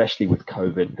moment, especially with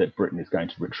COVID, that Britain is going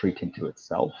to retreat into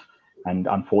itself. And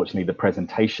unfortunately, the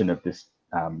presentation of this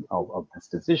this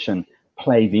decision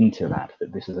plays into that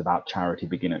this is about charity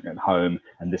beginning at home,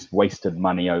 and this wasted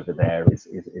money over there is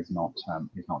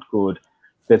not good.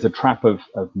 There's a trap of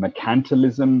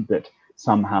mercantilism, that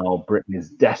somehow Britain is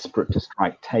desperate to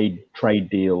strike trade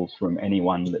deals from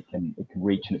anyone that it can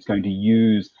reach, and it's going to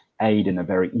use aid in a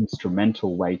very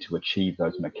instrumental way to achieve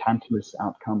those mercantilist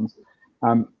outcomes.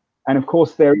 And of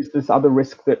course, there is this other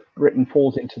risk that Britain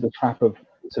falls into the trap of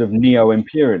sort of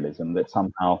neo-imperialism, that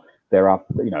somehow there are,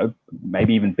 you know,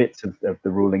 maybe even bits of the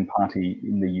ruling party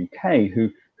in the UK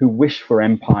who wish for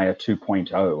Empire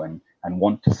 2.0 and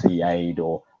want to see aid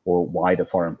or wider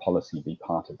foreign policy be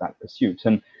part of that pursuit.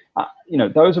 And you know,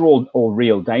 those are all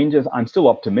real dangers. I'm still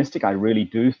optimistic. I really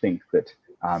do think that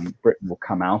Britain will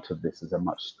come out of this as a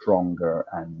much stronger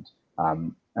and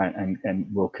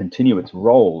will continue its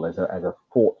role as a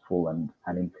thoughtful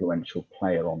and influential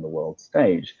player on the world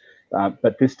stage.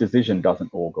 But this decision doesn't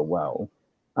augur well.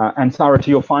 And Sarah, to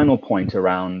your final point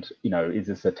around, you know, is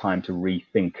this a time to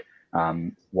rethink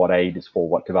what aid is for,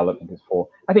 what development is for?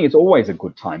 I think it's always a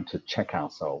good time to check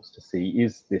ourselves to see,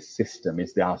 is this system,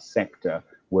 is our sector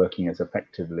working as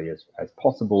effectively as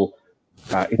possible?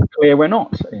 It's clear we're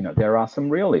not. You know, there are some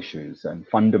real issues and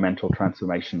fundamental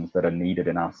transformations that are needed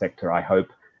in our sector. I hope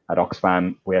at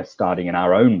Oxfam we're starting in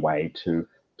our own way to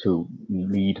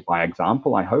lead by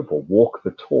example, I hope, or walk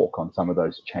the talk on some of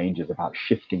those changes about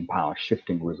shifting power,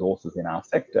 shifting resources in our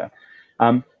sector.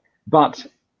 But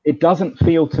it doesn't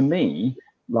feel to me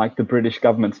like the British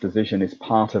government's decision is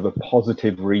part of a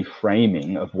positive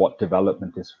reframing of what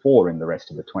development is for in the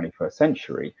rest of the 21st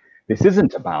century. This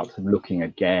isn't about looking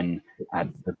again at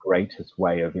the greatest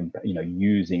way of,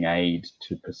 using aid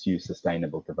to pursue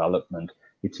sustainable development.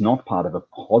 It's not part of a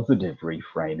positive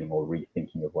reframing or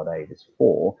rethinking of what aid is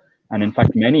for. And in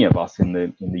fact, many of us in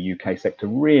the UK sector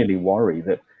really worry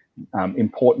that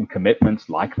important commitments,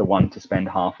 like the one to spend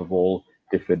half of all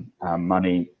DFID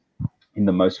money in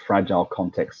the most fragile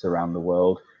contexts around the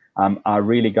world, are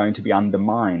really going to be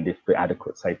undermined if the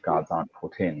adequate safeguards aren't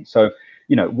put in. So,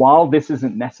 while this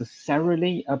isn't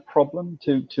necessarily a problem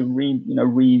to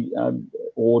reorder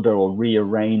or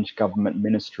rearrange government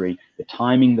ministry, the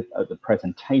timing of the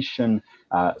presentation,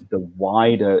 the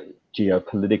wider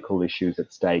geopolitical issues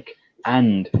at stake,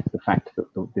 and the fact that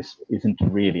this isn't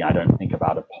really, I don't think,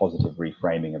 about a positive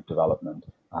reframing of development,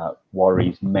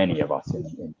 worries many of us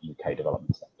in the UK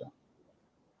development sector.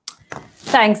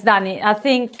 Thanks, Danny. I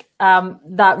think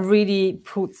that really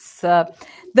puts the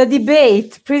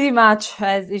debate pretty much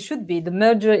as it should be. The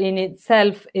merger in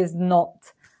itself is not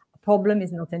a problem,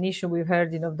 is not an issue. We've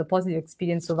heard, the positive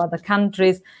experience of other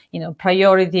countries,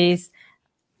 priorities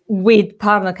with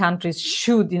partner countries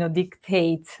should,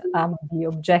 dictate the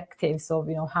objectives of,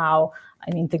 how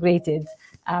an integrated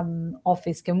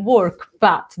office can work.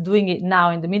 But doing it now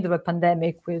in the middle of a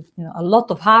pandemic with a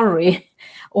lot of hurry,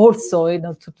 also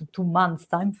to 2 months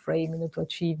time frame, to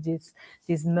achieve this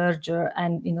merger,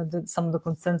 and some of the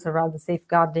concerns around the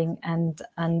safeguarding and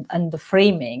the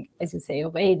framing, as you say,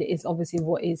 of aid is obviously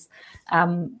what is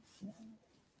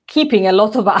keeping a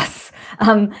lot of us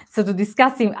so to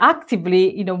discussing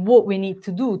actively, what we need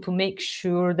to do to make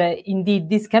sure that indeed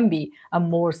this can be a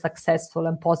more successful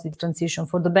and positive transition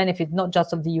for the benefit not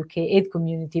just of the UK aid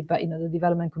community, but the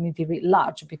development community writ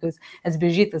large. Because as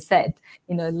Brigitte said,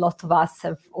 a lot of us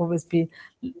have always been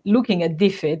looking at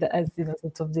DFID as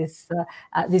sort of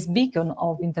this beacon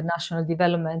of international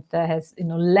development that has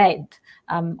led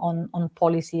on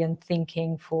policy and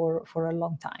thinking for a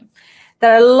long time.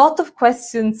 There are a lot of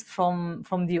questions from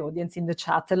the audience in the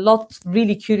chat, a lot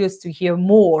really curious to hear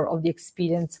more of the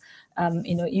experience,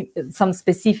 some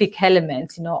specific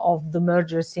elements, of the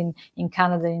mergers in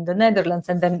Canada and in the Netherlands,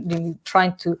 and then really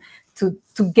trying to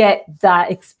get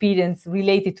that experience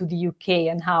related to the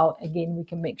UK and how, again, we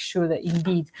can make sure that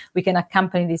indeed we can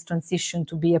accompany this transition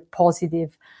to be a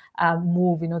positive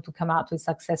move, to come out with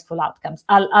successful outcomes.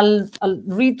 I'll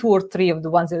read 2 or 3 of the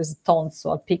ones. There's tons,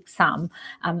 so I'll pick some,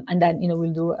 and then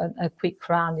we'll do a quick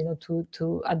round,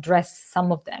 to address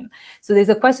some of them. So there's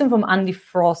a question from Andy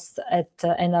Frost at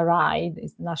NRI, the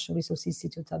National Resource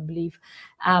Institute, I believe.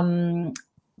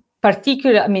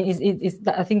 Particularly,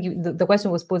 I think the question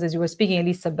was posed as you were speaking,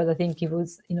 Elisa, but I think it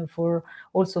was, for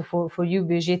you,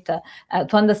 Brigitte,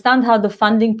 to understand how the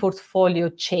funding portfolio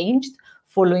changed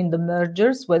following the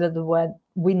mergers, whether there were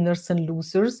winners and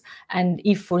losers, and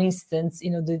if, for instance,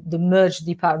 the merged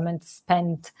department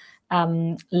spent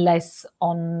less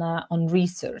on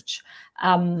research.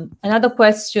 Another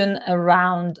question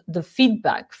around the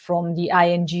feedback from the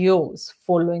INGOs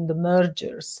following the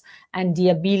mergers and the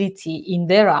ability in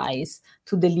their eyes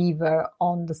to deliver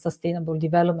on the sustainable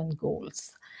development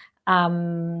goals.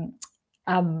 Let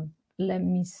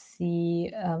me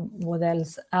see what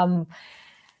else.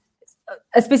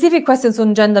 Specific questions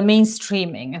on gender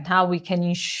mainstreaming and how we can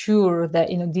ensure that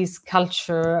this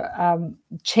culture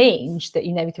change that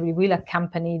inevitably will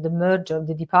accompany the merger of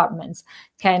the departments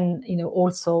can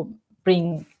also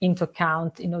bring into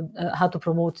account how to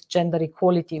promote gender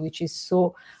equality, which is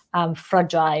so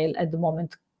fragile at the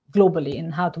moment globally,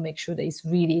 and how to make sure that it's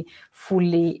really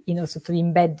fully sort of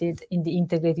embedded in the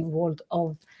integrated world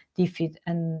of DFID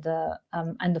and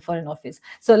the Foreign Office.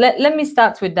 So let me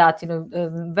start with that,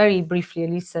 very briefly,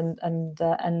 Elise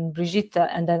and Brigitte,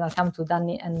 and then I'll come to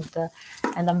Danny and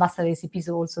Ambassador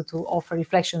Esipisu also to offer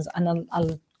reflections, and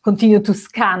I'll continue to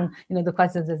scan, the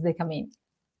questions as they come in.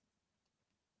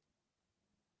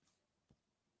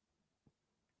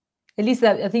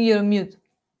 Elisa, I think you're on mute.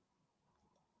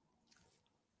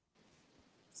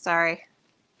 Sorry,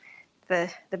 the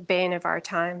bane of our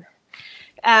time.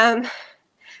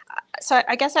 So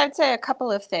I guess I'd say a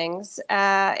couple of things.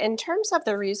 In terms of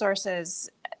the resources,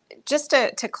 just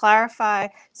to clarify,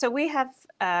 so we have,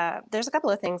 there's a couple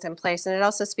of things in place, and it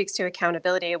also speaks to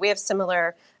accountability. We have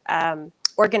similar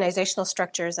organizational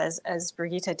structures as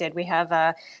Brigitte did. We have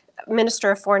a Minister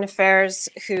of Foreign Affairs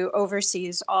who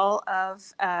oversees all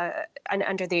of, and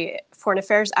under the Foreign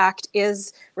Affairs Act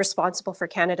is responsible for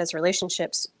Canada's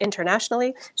relationships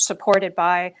internationally, supported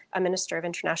by a Minister of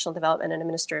International Development and a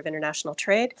Minister of International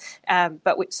Trade.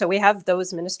 So we have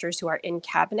those ministers who are in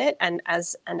cabinet and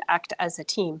act as a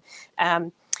team.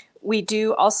 We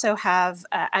do also have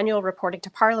annual reporting to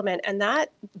Parliament, and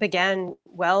that began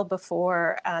well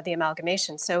before the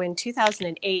amalgamation. So in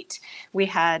 2008, we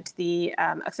had the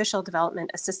Official Development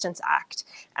Assistance Act,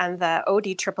 and the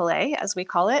ODAAA, as we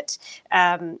call it,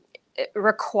 it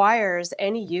requires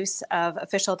any use of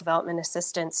official development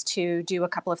assistance to do a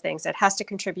couple of things. It has to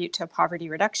contribute to poverty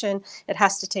reduction. It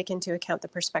has to take into account the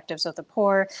perspectives of the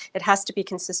poor. It has to be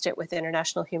consistent with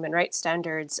international human rights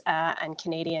standards and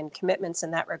Canadian commitments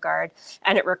in that regard.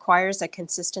 And it requires a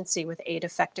consistency with aid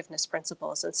effectiveness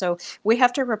principles. And so we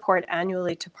have to report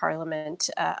annually to Parliament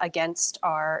against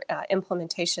our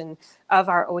implementation of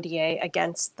our ODA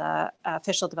against the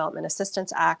Official Development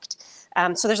Assistance Act.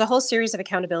 So there's a whole series of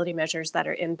accountability measures that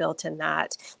are inbuilt in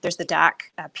that. There's the DAC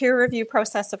peer review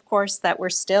process, of course, that we're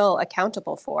still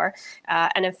accountable for.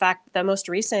 And in fact, the most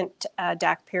recent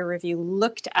DAC peer review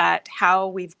looked at how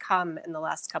we've come in the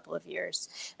last couple of years.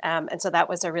 And so that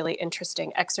was a really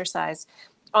interesting exercise.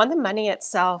 On the money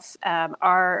itself,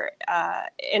 our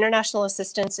international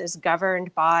assistance is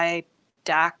governed by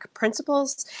DAC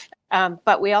principles,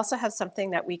 but we also have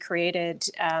something that we created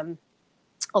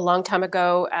a long time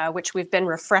ago, which we've been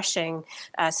refreshing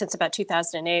since about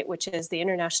 2008, which is the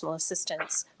International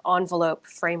Assistance Envelope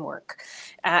Framework.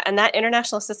 And that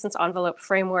International Assistance Envelope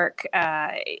Framework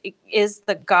is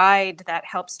the guide that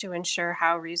helps to ensure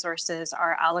how resources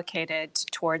are allocated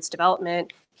towards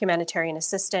development, humanitarian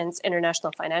assistance,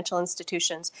 international financial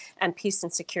institutions, and peace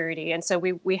and security. And so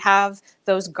we have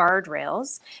those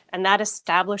guardrails, and that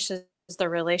establishes the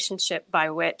relationship by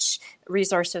which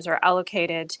resources are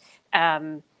allocated,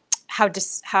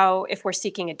 how if we're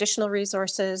seeking additional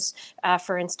resources,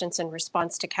 for instance, in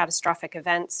response to catastrophic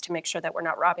events, to make sure that we're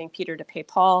not robbing Peter to pay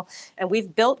Paul. And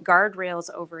we've built guardrails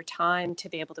over time to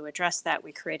be able to address that.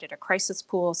 We created a crisis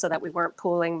pool so that we weren't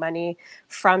pooling money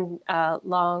from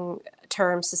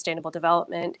long-term sustainable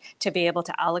development to be able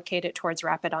to allocate it towards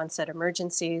rapid onset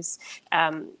emergencies.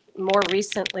 More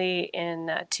recently,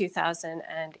 in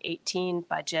 2018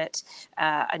 budget,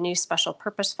 a new special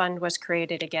purpose fund was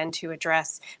created again to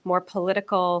address more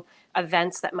political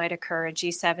events that might occur, a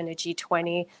G7, a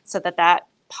G20, so that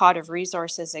pot of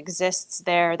resources exists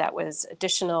there. That was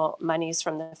additional monies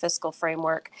from the fiscal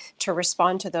framework to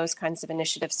respond to those kinds of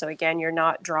initiatives. So again, you're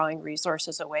not drawing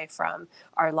resources away from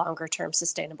our longer term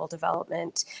sustainable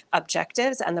development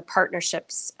objectives and the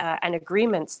partnerships and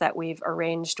agreements that we've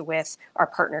arranged with our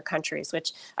partner countries,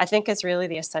 which I think is really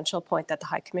the essential point that the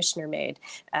High Commissioner made,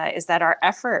 is that our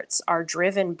efforts are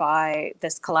driven by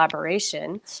this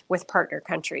collaboration with partner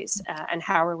countries and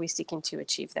how are we seeking to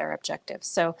achieve their objectives.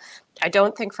 So I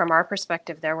don't think from our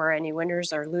perspective there were any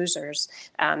winners or losers.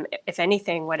 If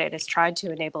anything, what it has tried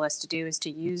to enable us to do is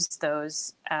to use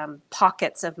those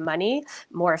pockets of money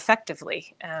more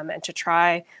effectively and to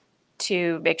try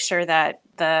to make sure that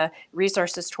the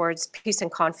resources towards peace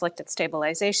and conflict and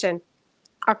stabilization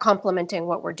are complementing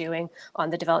what we're doing on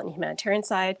the development humanitarian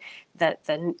side. That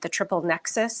the triple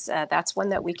nexus, that's one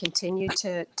that we continue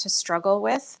to struggle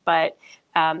with, but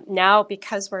now,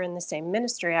 because we're in the same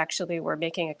ministry, actually, we're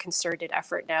making a concerted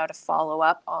effort now to follow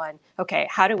up on, okay,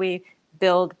 how do we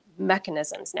build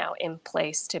mechanisms now in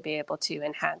place to be able to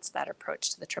enhance that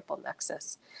approach to the triple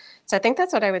nexus? So I think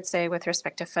that's what I would say with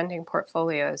respect to funding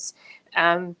portfolios.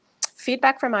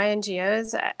 Feedback from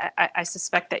INGOs, I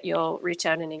suspect that you'll reach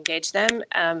out and engage them.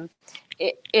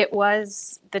 It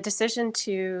was the decision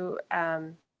to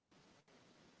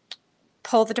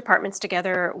pull the departments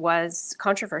together was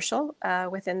controversial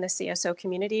within the CSO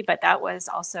community, but that was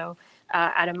also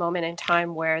at a moment in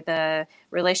time where the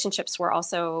relationships were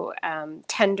also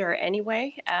tender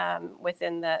anyway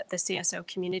within the CSO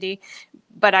community.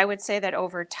 But I would say that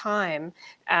over time,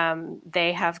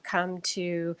 they have come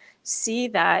to see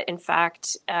that, in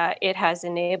fact, it has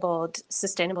enabled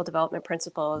sustainable development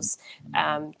principles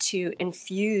to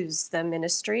infuse the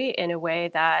ministry in a way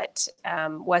that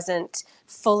wasn't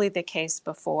fully the case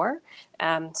before.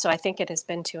 So I think it has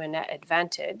been to a net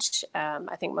advantage.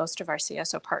 I think most of our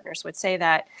CSO partners would say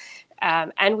that.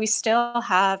 And we still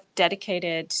have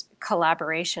dedicated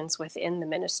collaborations within the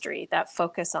ministry that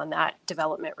focus on that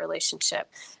development relationship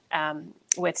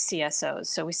with CSOs.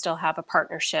 So we still have a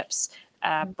partnerships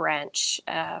branch,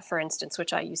 for instance,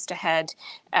 which I used to head,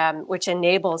 which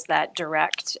enables that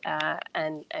direct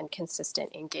and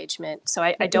consistent engagement. So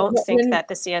I don't think that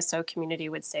the CSO community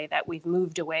would say that we've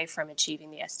moved away from achieving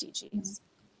the SDGs.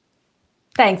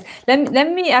 Thanks.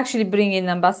 Let me actually bring in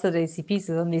Ambassador ACP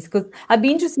on this, because I'd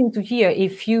be interested to hear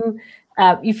if you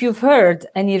if you've heard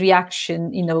any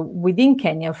reaction, within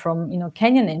Kenya from,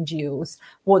 Kenyan NGOs,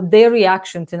 what their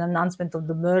reaction to an announcement of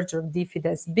the merger of DFID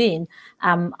has been,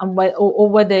 or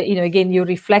whether, again, your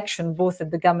reflection both at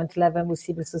the government level and with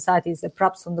civil society is that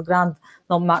perhaps on the ground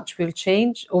not much will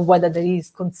change, or whether there is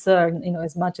concern,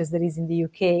 as much as there is in the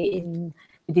UK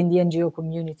within the NGO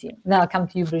community. Now I'll come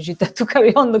to you, Brigitte, to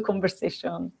carry on the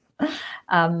conversation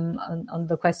on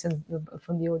the questions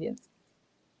from the audience.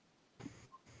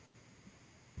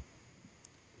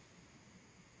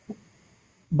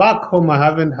 Back home, I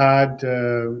haven't had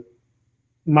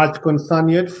much concern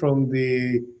yet from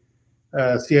the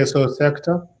CSO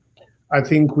sector. I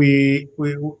think we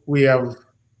have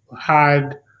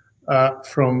had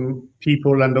from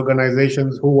people and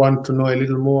organizations who want to know a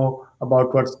little more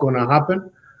about what's going to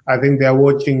happen. I think they're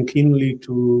watching keenly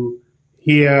to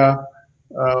hear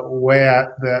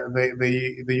where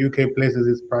the UK places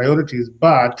its priorities,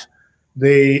 but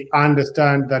they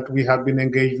understand that we have been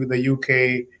engaged with the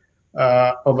UK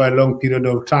over a long period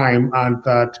of time, and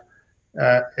that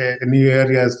new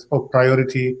areas of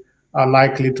priority are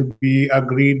likely to be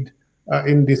agreed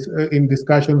in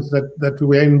discussions that we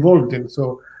were involved in.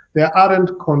 So there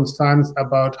aren't concerns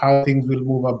about how things will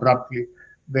move abruptly.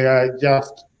 They are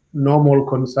just normal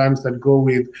concerns that go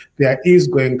with there is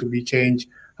going to be change.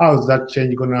 How is that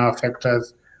change going to affect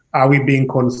us? Are we being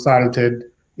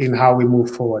consulted in how we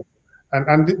move forward?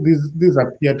 And these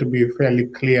appear to be fairly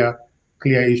clear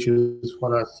issues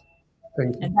for us.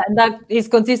 Thank you. And that is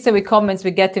consistent with comments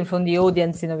we're getting from the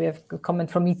audience. We have a comment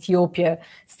from Ethiopia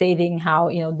stating how,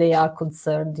 they are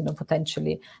concerned,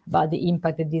 potentially about the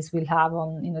impact that this will have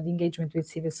on, the engagement with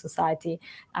civil society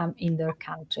in their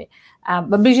country.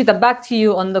 But Brigitte, back to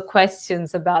you on the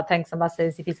questions about, thanks,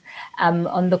 Ambassador Zitis,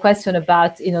 on the question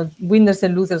about, winners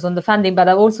and losers on the funding. But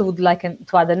I also would like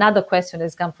to add another question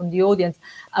that's come from the audience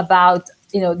about,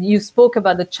 you spoke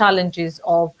about the challenges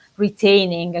of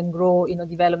retaining and grow,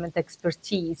 development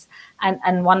expertise.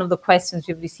 And one of the questions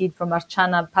we've received from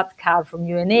Archana Patkar from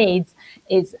UNAIDS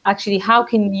is actually how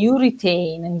can you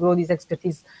retain and grow this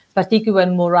expertise, particularly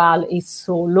when morale is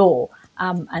so low?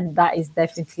 And that is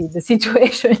definitely the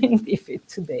situation in DFID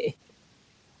today.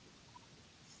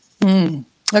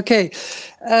 Okay,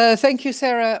 thank you,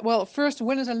 Sarah. Well, first,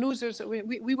 winners and losers,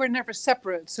 we were never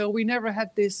separate, so we never had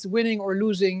this winning or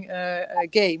losing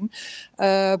game.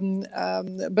 But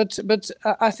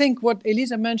I think what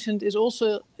Elisa mentioned is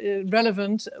also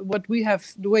relevant.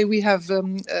 The way we have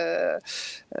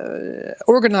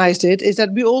organized it is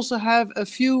that we also have a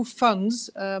few funds.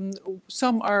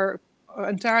 Some are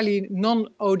entirely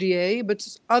non-ODA, but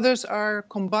others are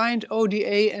combined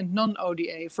ODA and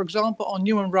non-ODA. For example, on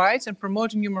human rights and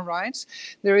promoting human rights,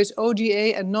 there is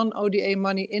ODA and non-ODA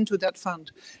money into that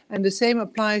fund. And the same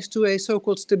applies to a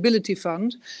so-called stability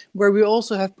fund, where we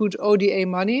also have put ODA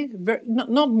money,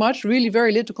 not much, really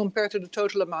very little compared to the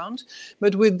total amount.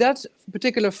 But with that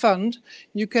particular fund,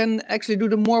 you can actually do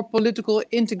the more political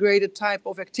integrated type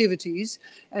of activities,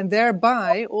 and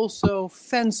thereby also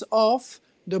fence off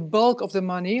the bulk of the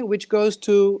money which goes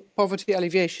to poverty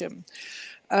alleviation.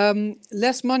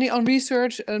 Less money on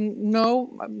research, no.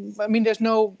 I mean, there's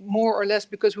no more or less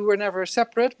because we were never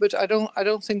separate, but I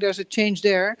don't think there's a change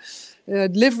there.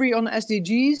 Delivery on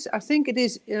SDGs, I think it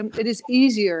is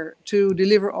easier to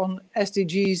deliver on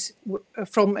SDGs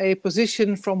from a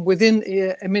position from within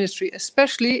a ministry,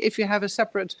 especially if you have a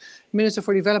separate Minister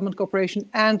for Development Cooperation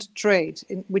and Trade,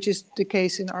 which is the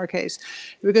case in our case.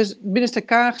 Because Minister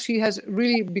Kaag, she has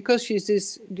really, because she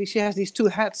has these two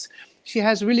hats, she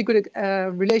has really good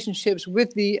relationships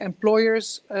with the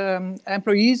employers,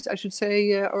 employees, I should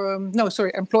say,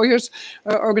 employers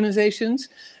organization,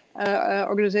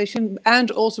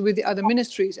 and also with the other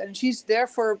ministries. And she's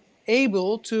therefore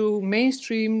able to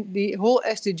mainstream the whole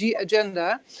SDG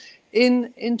agenda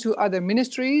into other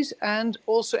ministries, and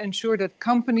also ensure that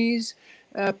companies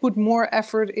put more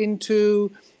effort into,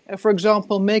 for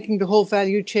example, making the whole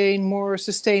value chain more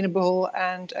sustainable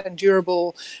and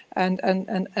durable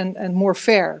and more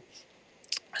fair.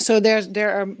 So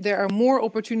there are more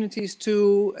opportunities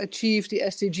to achieve the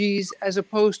SDGs as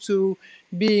opposed to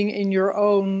being in your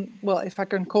own, well, if I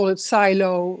can call it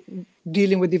silo,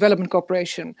 dealing with development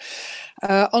cooperation.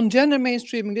 On gender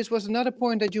mainstreaming, this was another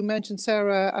point that you mentioned,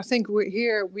 Sarah. I think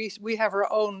we have our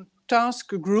own task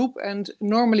group, and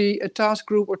normally a task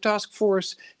group or task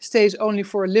force stays only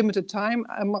for a limited time.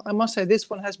 I must say this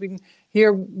one has been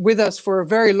here with us for a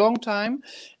very long time,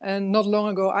 and not long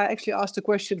ago I actually asked the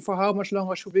question for how much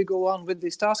longer should we go on with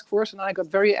this task force, and I got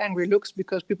very angry looks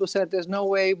because people said there's no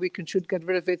way we should get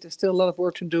rid of it, there's still a lot of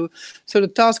work to do. So the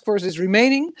task force is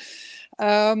remaining.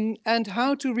 And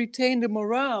how to retain the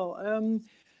morale.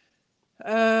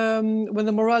 when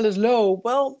the morale is low?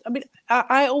 Well, I mean,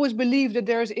 I always believe that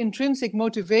there is intrinsic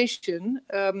motivation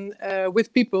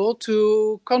with people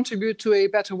to contribute to a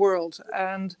better world.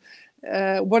 And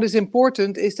what is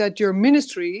important is that your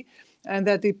ministry and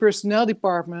that the personnel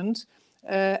department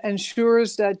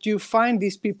ensures that you find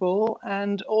these people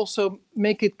and also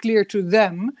make it clear to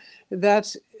them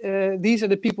that these are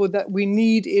the people that we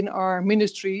need in our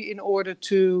ministry in order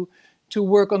to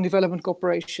work on development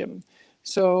cooperation.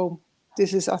 So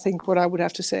this is, I think, what I would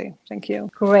have to say. Thank you.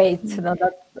 Great. No,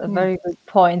 that's a very good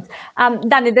point.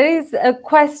 Danny, there is a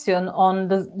question on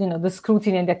the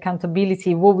scrutiny and the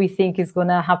accountability, what we think is going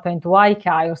to happen to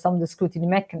ICAI or some of the scrutiny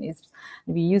mechanisms.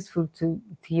 It'd be useful to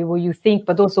hear what you think,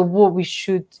 but also what we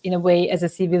should, in a way, as a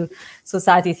civil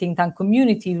society think tank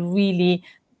community, really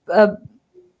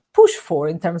push for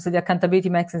in terms of the accountability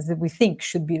mechanisms that we think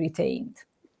should be retained.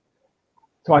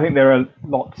 So I think there are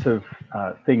lots of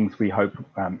things we hope.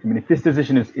 I mean, if this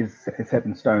decision is set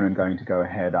in stone and going to go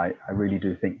ahead, I really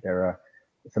do think there are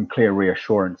some clear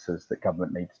reassurances that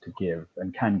government needs to give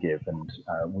and can give. And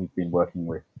we've been working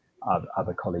with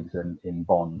other colleagues in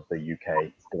Bond, the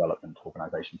UK development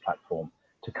organisation platform,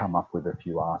 to come up with a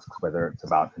few asks, whether it's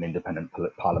about an independent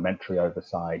parliamentary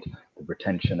oversight, the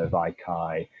retention of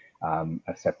ICAI,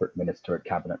 a separate minister at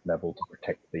cabinet level to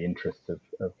protect the interests of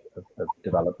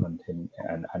development and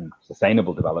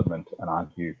sustainable development, and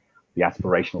argue the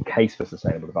aspirational case for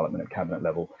sustainable development at cabinet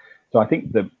level. So I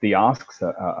think the asks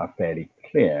are fairly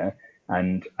clear,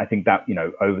 and I think that, you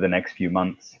know, over the next few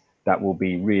months, that will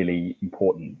be really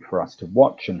important for us to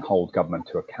watch and hold government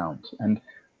to account. And,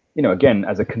 you know, again,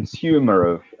 as a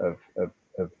consumer of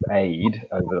aid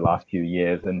over the last few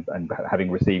years, and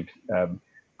having received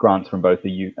grants from both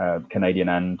the Canadian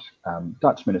and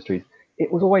Dutch ministries,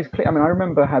 it was always clear. I mean, I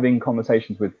remember having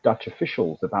conversations with Dutch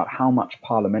officials about how much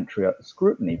parliamentary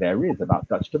scrutiny there is about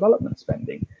Dutch development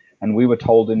spending, and we were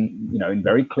told in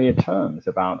very clear terms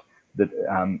about that,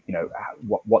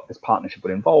 what this partnership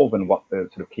would involve and what the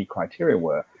sort of key criteria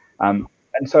were. And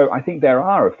so I think there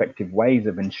are effective ways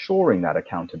of ensuring that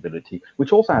accountability,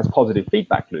 which also has positive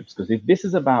feedback loops, because if this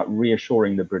is about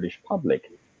reassuring the British public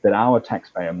that our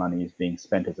taxpayer money is being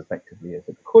spent as effectively as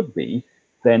it could be,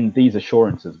 then these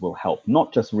assurances will help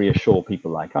not just reassure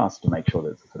people like us to make sure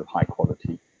there's a sort of high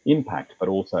quality impact, but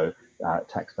also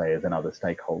taxpayers and other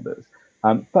stakeholders.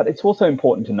 But it's also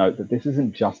important to note that this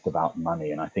isn't just about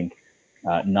money. And I think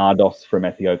Nardos from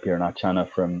Ethiopia and Archana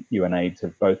from UNAIDS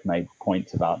have both made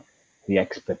points about the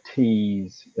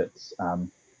expertise that's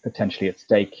potentially at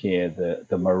stake here,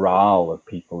 the morale of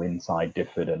people inside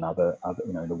DFID and other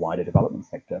the wider development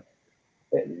sector.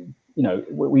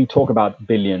 We talk about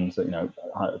billions,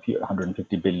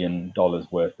 $150 billion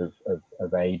worth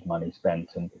of aid money spent,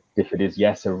 and DFID is,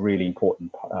 yes, a really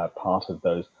important part of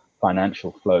those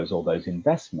financial flows or those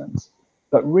investments.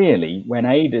 But really, when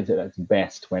aid is at its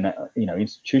best, when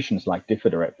institutions like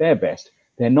DFID are at their best,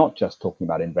 they're not just talking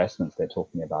about investments, they're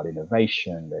talking about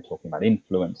innovation, they're talking about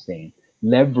influencing,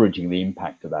 leveraging the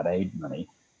impact of that aid money.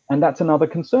 And that's another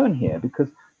concern here, because,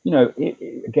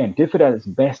 again, DFID at its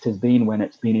best has been when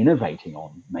it's been innovating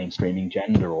on mainstreaming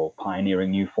gender or pioneering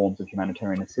new forms of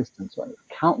humanitarian assistance, or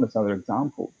countless other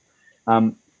examples.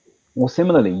 Or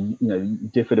similarly,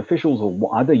 DFID officials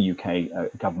or other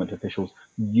UK government officials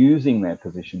using their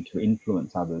position to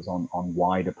influence others on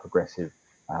wider progressive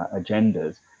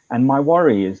agendas. And my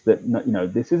worry is that,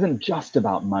 this isn't just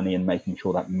about money and making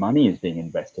sure that money is being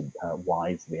invested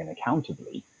wisely and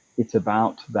accountably. It's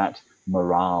about that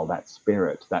morale, that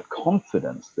spirit, that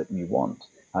confidence that you want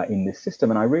in this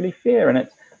system. And I really fear, and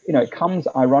it comes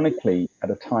ironically at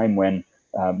a time when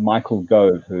Michael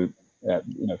Gove, who,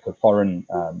 for foreign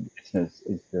listeners,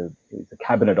 is the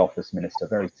Cabinet Office Minister,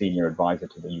 very senior advisor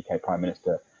to the UK Prime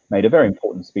Minister, made a very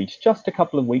important speech just a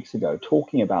couple of weeks ago,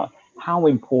 talking about how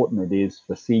important it is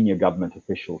for senior government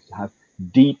officials to have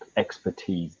deep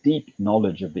expertise, deep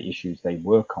knowledge of the issues they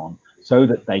work on, so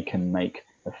that they can make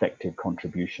effective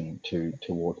contribution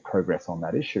towards progress on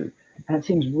that issue. And it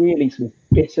seems really sort of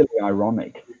bitterly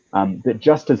ironic that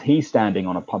just as he's standing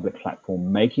on a public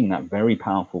platform making that very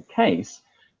powerful case,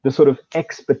 the sort of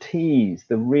expertise,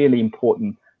 the really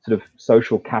important sort of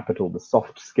social capital, the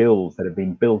soft skills that have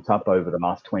been built up over the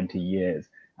last 20 years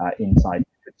inside,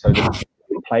 so that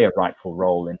play a rightful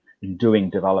role in doing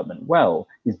development well,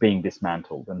 is being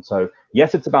dismantled. And so,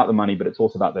 yes, it's about the money, but it's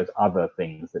also about those other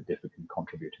things that DFID can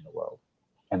contribute in the world,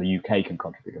 and the UK can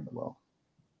contribute in the world.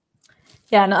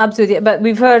 Yeah, no, absolutely. But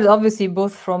we've heard, obviously,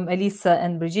 both from Elisa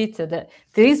and Brigitte, that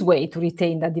there is a way to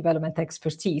retain that development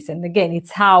expertise. And again,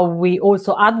 it's how we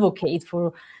also advocate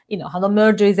for, how the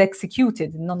merger is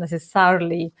executed, not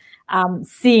necessarily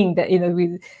seeing that,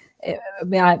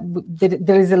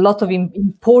 there is a lot of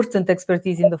important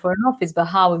expertise in the Foreign Office, but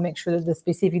how we make sure that the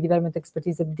specific development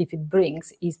expertise that DFID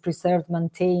brings is preserved,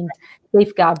 maintained,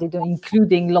 safeguarded,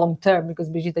 including long-term, because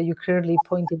Brigitta, you clearly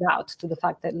pointed out to the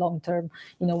fact that long-term,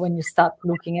 when you start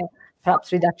looking at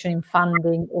perhaps reduction in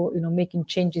funding or making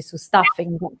changes to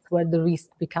staffing, that's where the risk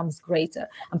becomes greater.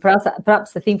 And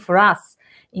perhaps I think for us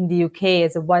in the UK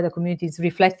as a wider community is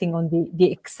reflecting on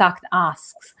the exact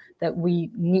asks that we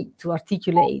need to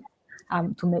articulate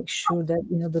to make sure that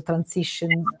the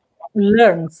transition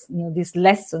learns these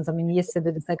lessons. I mean,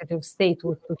 yesterday the Secretary of State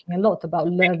was talking a lot about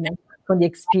learning from the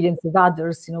experience of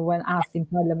others, when asked in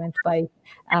Parliament by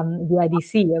the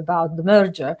IDC about the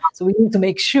merger. So we need to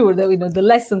make sure that the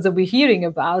lessons that we're hearing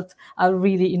about are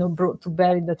really brought to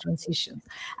bear in the transition.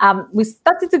 We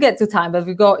started to get to time, but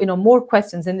we got more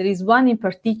questions, and there is one in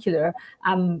particular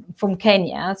from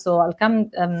Kenya. So I'll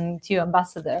come to you,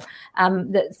 Ambassador,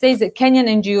 that says that Kenyan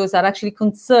NGOs are actually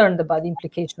concerned about the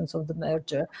implications of the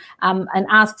merger, and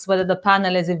asks whether the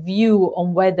panel has a view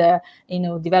on whether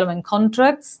development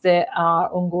contracts that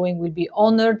are ongoing will be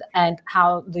honored, and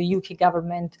how the UK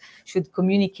government should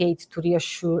communicate to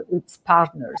reassure its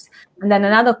partners. And then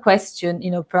another question,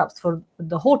 perhaps for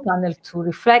the whole panel to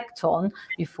reflect on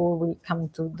before we come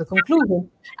to the conclusion,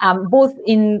 both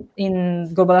in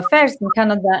global affairs in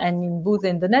Canada and in both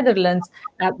in the Netherlands,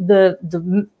 the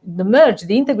merge,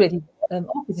 the integrated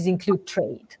offices include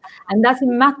trade. And does it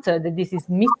matter that this is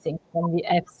missing from the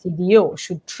FCDO?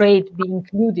 Should trade be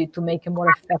included to make a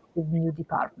more effective new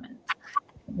department?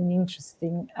 An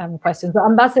interesting question. So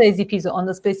Ambassador Ezipizo, on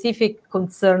the specific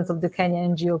concerns of the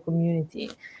Kenyan NGO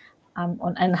community,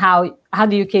 and how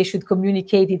the UK should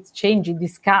communicate its change,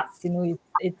 discuss,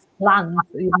 its plans.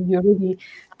 You already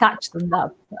touched on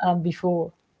that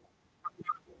before.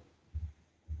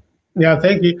 Yeah,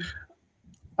 thank you.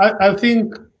 I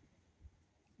think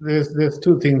there's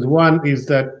two things. One is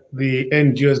that the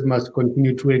NGOs must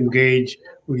continue to engage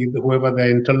with whoever their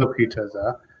interlocutors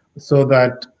are, so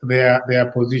that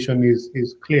their position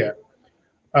is clear.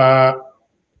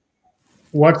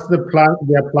 What's their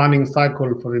planning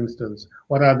cycle, for instance?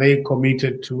 What are they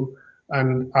committed to?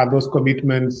 And are those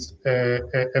commitments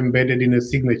embedded in a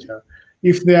signature?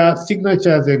 If there are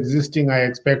signatures existing, I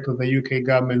expect that the UK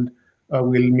government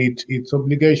will meet its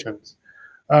obligations.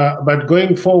 But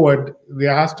going forward,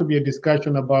 there has to be a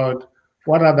discussion about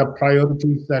what are the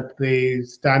priorities that they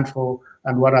stand for,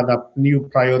 and what are the new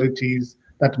priorities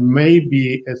that may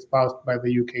be espoused by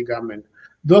the UK government.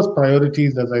 Those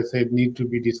priorities, as I said, need to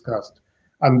be discussed.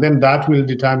 And then that will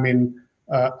determine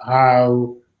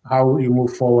how you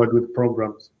move forward with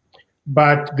programs.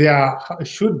 But there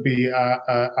should be,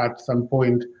 at some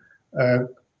point,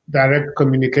 direct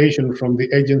communication from the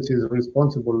agencies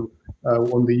responsible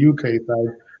on the UK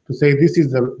side to say this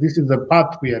is the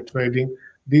path we are treading.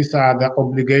 These are the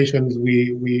obligations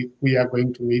we are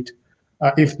going to meet.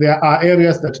 If there are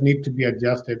areas that need to be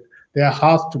adjusted, there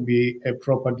has to be a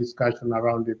proper discussion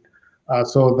around it,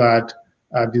 so that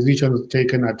decisions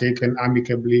taken are taken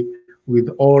amicably with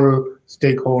all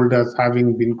stakeholders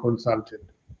having been consulted.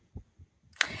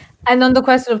 And on the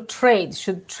question of trade,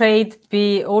 should trade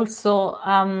be also,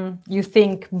 you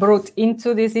think, brought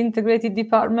into this integrated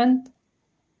department?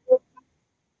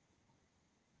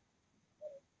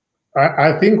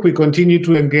 I think we continue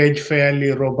to engage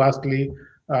fairly robustly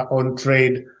on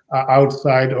trade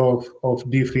outside of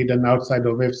DFID and outside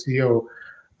of FCO.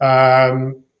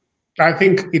 I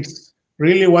think it's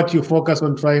really what you focus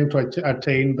on trying to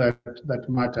attain that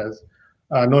matters,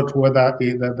 not whether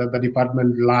the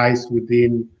department lies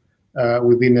within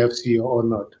FCO or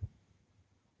not.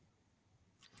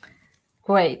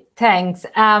 Great, thanks.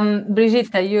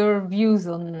 Brigitta, your views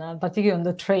on, particularly on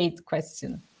the trade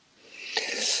question.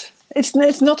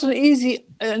 It's not an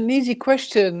easy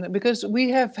question, because we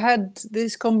have had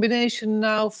this combination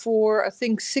now for, I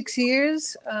think, 6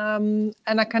 years, and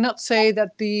I cannot say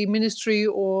that the ministry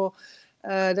or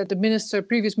that the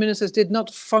previous ministers did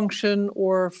not function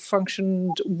or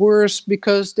functioned worse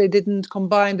because they didn't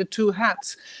combine the two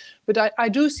hats. But I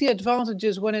do see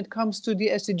advantages when it comes to the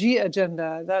SDG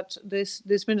agenda, that this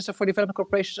Minister for Development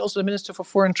Cooperation is also the Minister for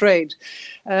Foreign Trade,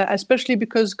 especially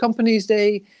because companies,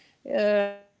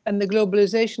 and the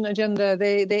globalization agenda,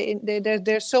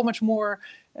 there's so much more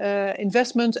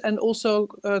investment, and also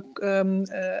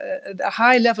a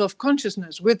high level of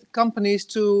consciousness with companies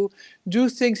to do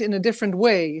things in a different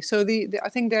way. So I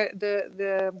think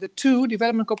the two,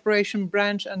 development cooperation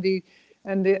branch and the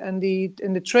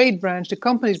trade branch, the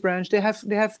companies branch, they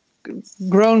have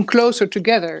grown closer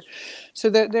together.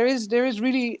 So there is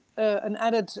really an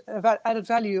added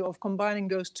value of combining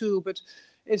those two. But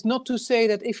It's not to say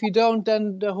that if you don't,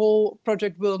 then the whole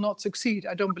project will not succeed.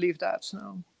 I don't believe that.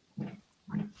 No.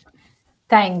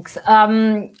 Thanks.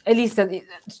 Elisa,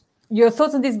 your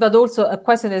thoughts on this, but also a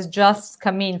question has just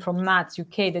come in from Matt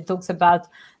UK that talks about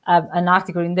an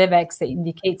article in DevEx that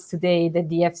indicates today that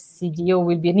the FCDO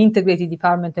will be an integrated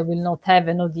department and will not have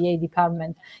an ODA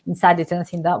department inside it. And I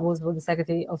think that was what the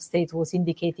Secretary of State was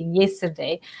indicating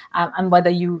yesterday, and whether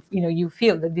you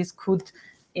feel that this could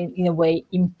in a way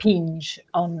impinge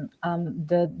on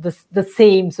the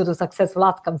same sort of successful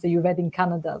outcomes that you've had in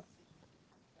Canada.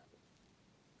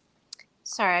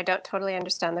 Sorry, I don't totally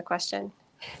understand the question.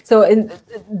 So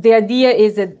the idea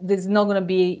is that there's not going to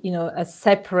be, a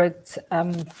separate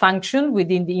function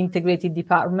within the integrated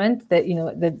department. That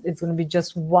that it's going to be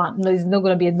just one. There's not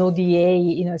going to be an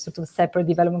ODA, sort of separate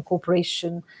development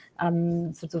cooperation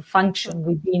sort of function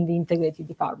within the integrated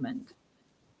department.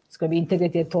 It's going to be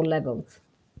integrated at all levels.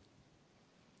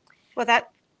 Well,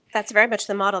 that's very much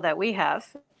the model that we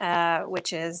have,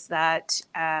 which is that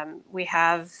we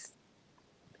have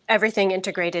everything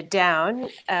integrated down.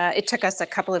 It took us a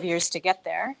couple of years to get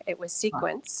there. It was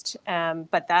sequenced,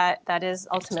 but that is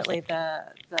ultimately the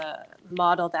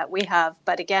model that we have.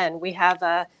 But again, we have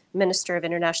a Minister of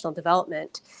International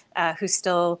Development who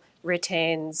still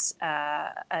retains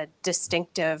a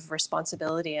distinctive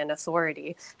responsibility and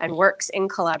authority and works in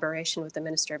collaboration with the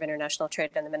Minister of International Trade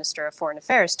and the Minister of Foreign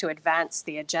Affairs to advance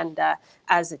the agenda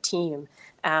as a team.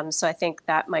 So I think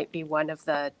that might be one of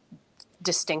the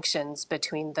distinctions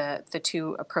between the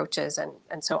two approaches,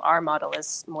 and so our model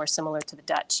is more similar to the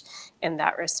Dutch in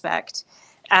that respect.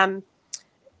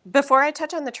 Before I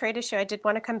touch on the trade issue, I did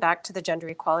want to come back to the gender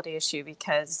equality issue,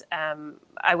 because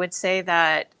I would say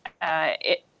that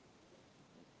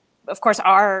of course,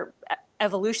 our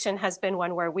evolution has been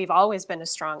one where we've always been a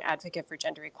strong advocate for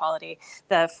gender equality.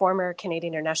 The former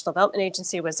Canadian International Development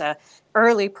Agency was an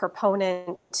early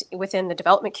proponent within the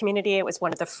development community. It was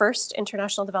one of the first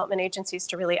international development agencies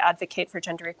to really advocate for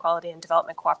gender equality and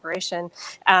development cooperation.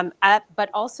 But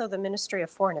also the Ministry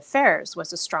of Foreign Affairs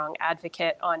was a strong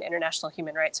advocate on international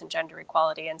human rights and gender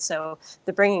equality. And so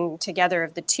the bringing together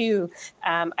of the two,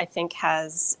 I think,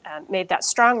 has made that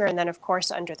stronger. And then, of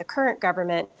course, under the current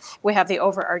government, we have the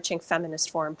overarching feminist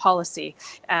foreign policy,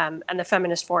 and the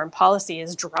feminist foreign policy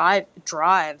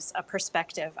drives a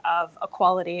perspective of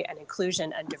equality and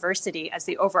inclusion and diversity as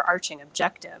the overarching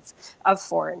objective of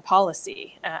foreign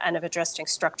policy and of addressing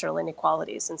structural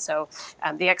inequalities. And so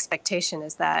the expectation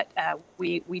is that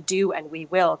we do and we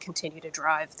will continue to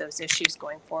drive those issues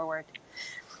going forward.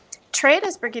 Trade,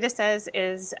 as Brigitte says,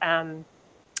 is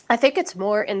I think it's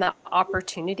more in the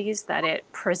opportunities that it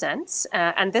presents.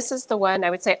 And this is the one, I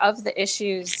would say, of the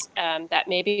issues that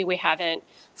maybe we haven't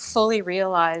fully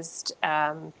realized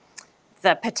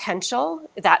the potential.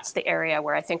 That's the area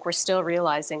where I think we're still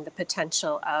realizing the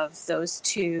potential of those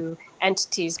two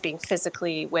entities being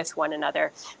physically with one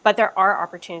another. But there are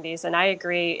opportunities, and I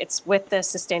agree, it's with the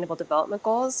Sustainable Development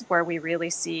Goals where we really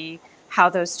see how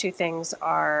those two things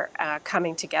are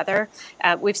coming together.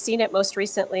 We've seen it most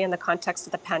recently in the context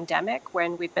of the pandemic,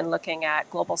 when we've been looking at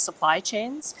global supply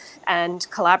chains and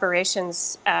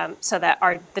collaborations, so that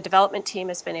the development team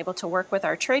has been able to work with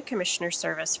our Trade Commissioner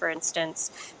Service, for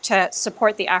instance, to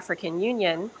support the African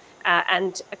Union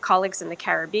and colleagues in the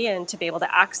Caribbean to be able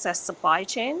to access supply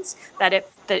chains that if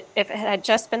it had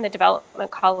just been the development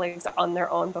colleagues on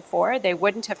their own before, they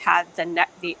wouldn't have had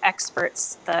the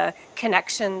experts, the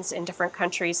connections in different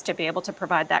countries to be able to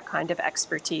provide that kind of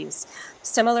expertise.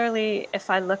 Similarly, if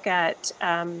I look at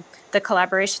the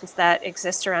collaborations that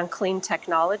exist around clean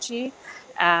technology,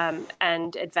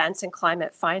 and advancing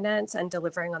climate finance and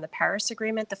delivering on the Paris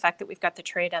Agreement, the fact that we've got the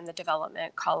trade and the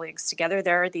development colleagues together,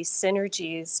 there are these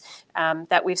synergies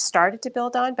that we've started to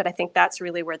build on, but I think that's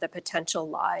really where the potential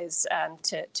lies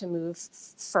to move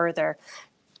further.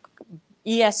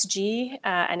 ESG,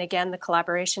 and again, the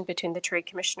collaboration between the Trade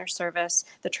Commissioner Service,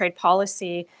 the trade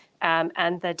policy,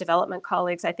 and the development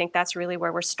colleagues, I think that's really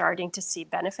where we're starting to see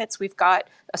benefits. We've got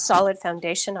a solid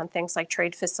foundation on things like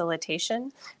trade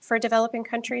facilitation for developing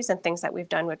countries and things that we've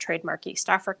done with Trademark East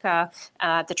Africa,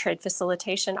 the Trade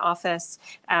Facilitation Office.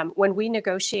 When we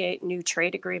negotiate new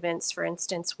trade agreements, for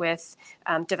instance, with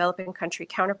developing country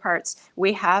counterparts,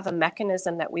 we have a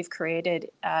mechanism that we've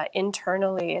created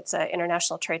internally. It's an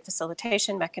international trade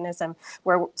facilitation mechanism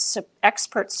where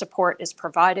expert support is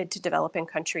provided to developing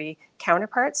country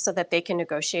counterparts so that they can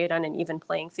negotiate on an even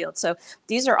playing field. So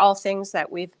these are all things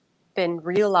that we've been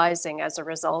realizing as a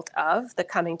result of the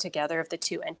coming together of the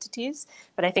two entities,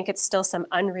 but I think it's still some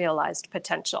unrealized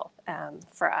potential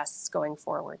for us going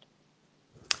forward.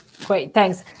 Great,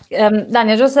 thanks.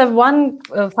 Danny, I just have one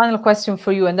final question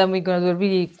for you, and then we're going to do a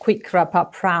really quick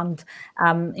wrap-up round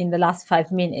in the last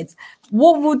 5 minutes.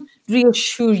 What would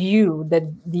reassure you that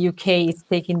the UK is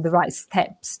taking the right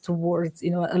steps towards,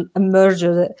 a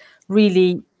merger that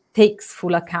really takes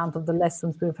full account of the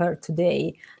lessons we've heard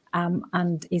today,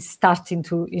 and is starting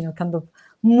to, kind of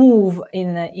move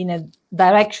in a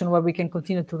direction where we can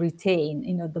continue to retain,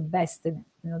 the best that,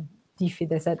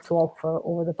 DFID has had to offer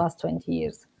over the past 20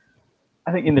 years?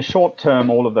 I think in the short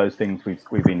term, all of those things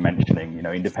we've been mentioning,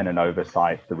 independent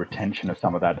oversight, the retention of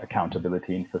some of that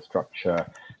accountability infrastructure,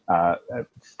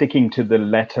 sticking to the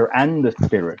letter and the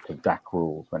spirit of DAC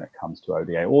rules when it comes to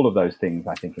ODA, all of those things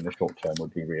I think in the short term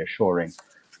would be reassuring.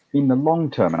 In the long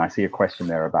term, and I see a question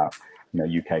there about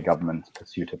UK government's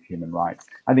pursuit of human rights,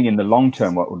 I think in the long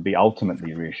term what would be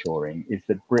ultimately reassuring is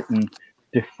that Britain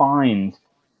defines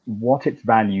what its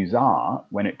values are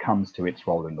when it comes to its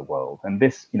role in the world. And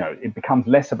this, it becomes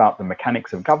less about the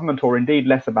mechanics of government, or indeed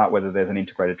less about whether there's an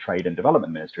integrated trade and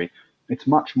development ministry. It's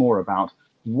much more about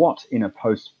what in a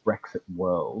post-Brexit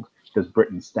world does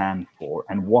Britain stand for,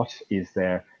 and what is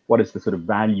the sort of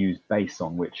values base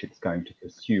on which it's going to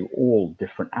pursue all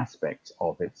different aspects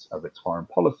of its foreign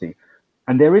policy.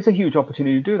 And there is a huge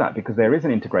opportunity to do that, because there is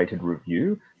an integrated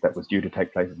review that was due to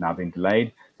take place, has now been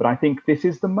delayed. But I think this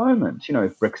is the moment.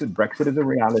 If Brexit is a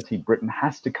reality, Britain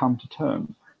has to come to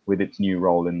terms with its new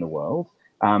role in the world.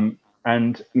 And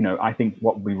I think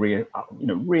what we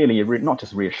really not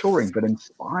just reassuring but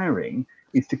inspiring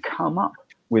is to come up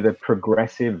with a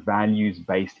progressive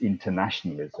values-based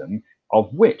internationalism,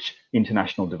 of which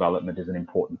international development is an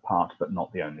important part, but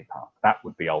not the only part. That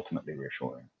would be ultimately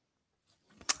reassuring.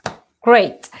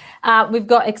 Great. We've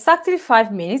got exactly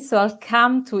 5 minutes, so I'll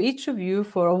come to each of you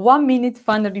for a 1-minute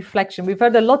final reflection. We've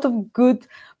heard a lot of good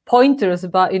pointers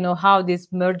about, how this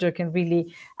merger can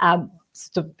really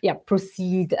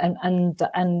proceed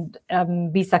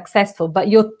and be successful. But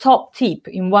your top tip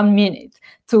in 1 minute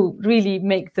to really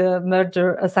make the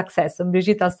merger a success. And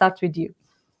Brigitte, I'll start with you.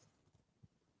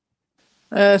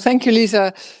 Thank you,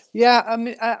 Lisa. Yeah, I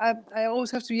mean, I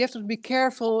always you have to be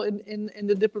careful in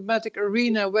the diplomatic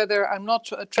arena whether I'm not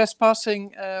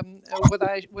trespassing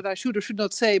what I should or should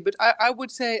not say. But I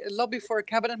would say lobby for a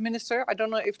cabinet minister. I don't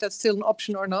know if that's still an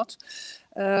option or not,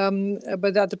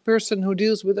 but that the person who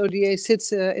deals with ODA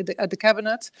sits at the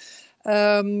cabinet.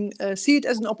 See it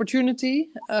as an opportunity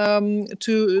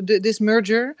to this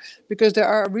merger, because there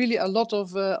are really a lot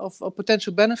of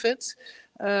potential benefits.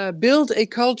 Build a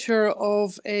culture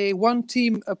of a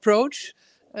one-team approach.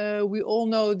 We all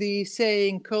know the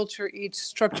saying, culture eats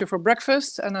structure for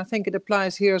breakfast, and I think it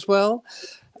applies here as well.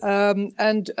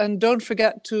 And don't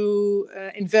forget to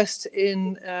invest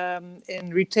in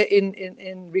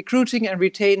recruiting and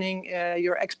retaining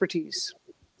your expertise.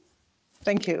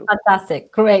 Thank you.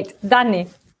 Fantastic. Great. Danny.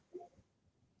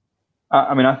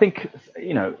 I think,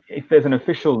 if there's an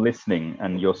official listening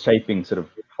and you're shaping sort of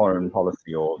foreign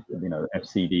policy or,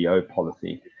 FCDO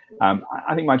policy,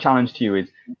 I think my challenge to you is,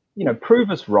 prove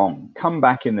us wrong. Come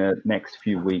back in the next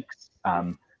few weeks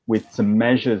with some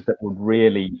measures that would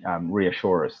really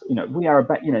reassure us. We are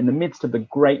about, in the midst of the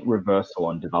great reversal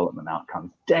on development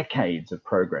outcomes. Decades of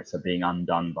progress are being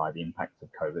undone by the impacts of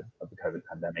the COVID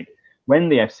pandemic. When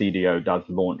the FCDO does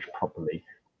launch properly,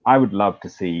 I would love to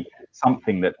see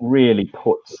something that really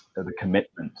puts the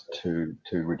commitment to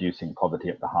reducing poverty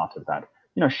at the heart of that.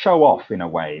 Show off in a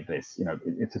way this,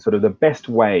 it's a sort of the best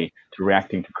way to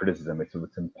reacting to criticism. It's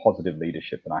with some positive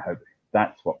leadership, and I hope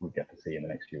that's what we'll get to see in the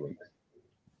next few weeks.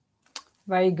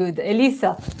 Very good.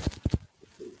 Elisa.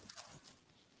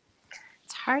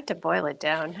 It's hard to boil it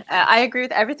down. I agree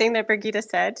with everything that Brigitte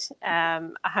said,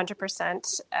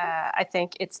 100%. I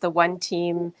think it's the one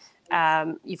team.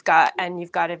 You've got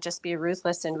to just be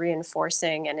ruthless in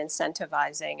reinforcing and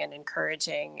incentivizing and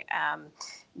encouraging,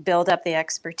 build up the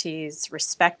expertise,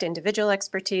 respect individual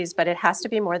expertise, but it has to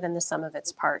be more than the sum of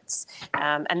its parts.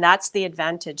 And that's the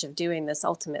advantage of doing this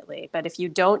ultimately. But if you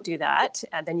don't do that,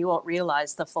 then you won't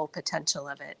realize the full potential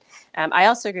of it. I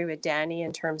also agree with Danny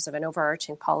in terms of an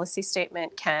overarching policy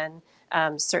statement can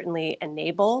certainly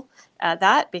enable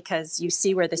that, because you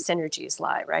see where the synergies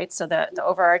lie, right? So the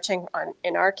overarching,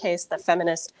 in our case, the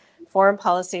feminist foreign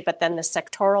policy, but then the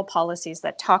sectoral policies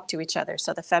that talk to each other.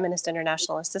 So the feminist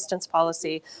international assistance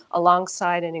policy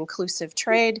alongside an inclusive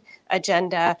trade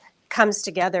agenda comes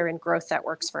together in growth that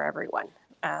works for everyone.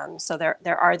 So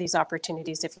there are these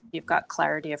opportunities if you've got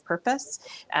clarity of purpose,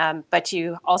 but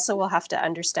you also will have to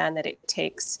understand that it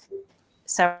takes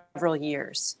several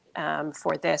years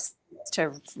for this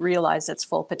to realize its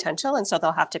full potential. And so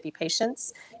there'll have to be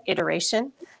patience,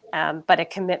 iteration, but a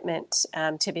commitment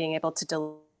to being able to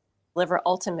deliver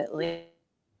ultimately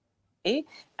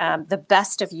the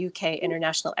best of UK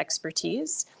international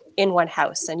expertise in one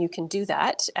house. And you can do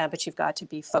that, but you've got to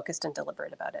be focused and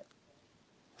deliberate about it.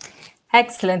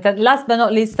 Excellent. And last but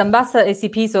not least, Ambassador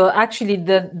Esipiso, actually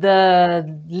the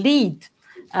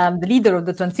leader of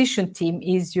the transition team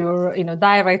is your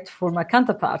direct former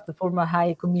counterpart, the former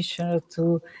High Commissioner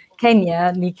to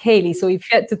Kenya, Nick Haley. So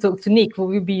if you had to talk to Nick, what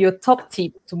would be your top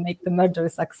tip to make the merger a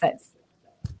success?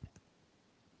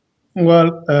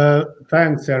 Well,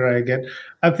 thanks, Sarah, again.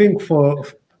 I think from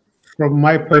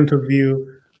my point of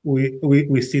view,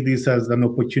 we see this as an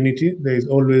opportunity. There is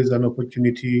always an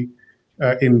opportunity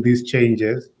in these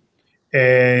changes.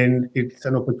 And it's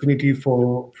an opportunity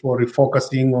for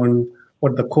refocusing on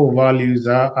what the core values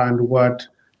are and what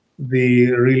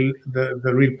the real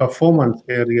performance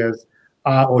areas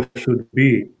are or should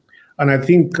be. And I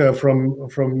think from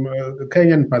the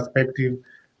Kenyan perspective,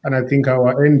 and I think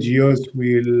our NGOs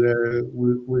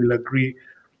will agree,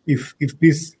 if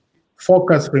this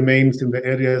focus remains in the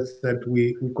areas that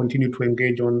we continue to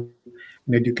engage on,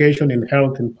 in education, in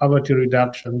health, in poverty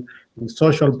reduction, in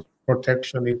social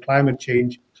protection, in climate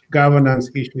change, governance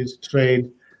issues,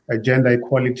 trade, gender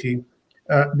equality.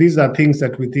 These are things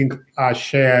that we think are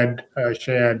shared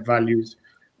values.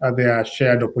 There are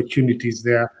shared opportunities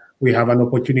there. We have an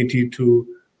opportunity to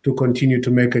continue to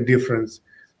make a difference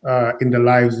in the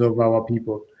lives of our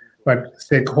people. But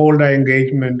stakeholder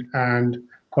engagement and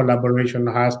collaboration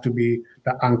has to be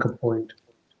the anchor point.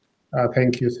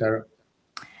 Thank you, Sarah.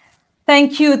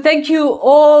 Thank you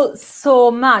all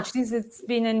so much. This has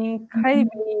been an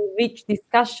incredibly rich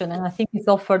discussion, and I think it's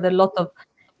offered a lot of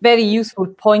very useful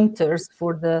pointers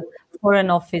for the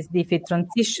Foreign Office DFID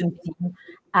transition team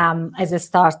as a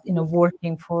start,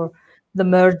 working for the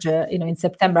merger, in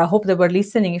September. I hope they were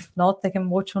listening. If not, they can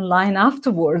watch online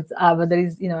afterwards. But there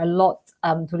is, a lot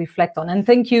to reflect on. And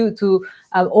thank you to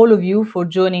all of you for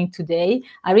joining today.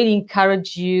 I really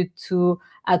encourage you to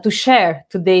share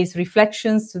today's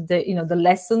reflections, to the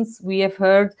lessons we have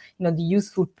heard, the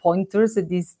useful pointers that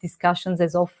these discussions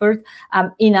has offered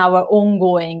in our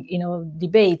ongoing,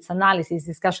 debates, analysis,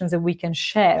 discussions that we can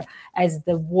share as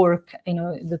the work,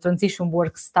 the transition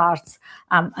work starts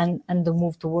and the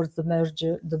move towards the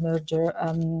merger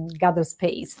gathers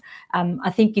pace.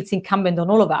 I think it's incumbent on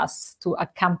all of us to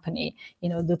accompany,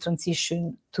 the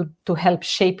transition to help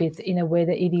shape it in a way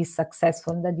that it is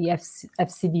successful, and that the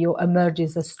FCDO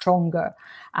emerges a stronger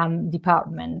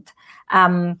department.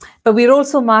 But we're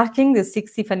also marking the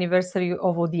 60th anniversary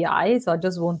of ODI, so I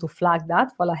just want to flag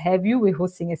that while I have you. We're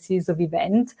hosting a series of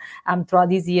events throughout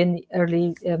this year in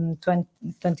early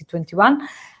 2021.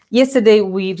 Yesterday,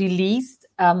 we released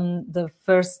the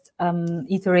first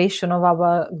iteration of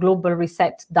our Global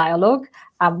Reset Dialogue.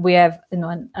 We have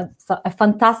a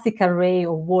fantastic array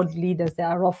of world leaders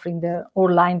that are offering their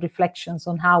online reflections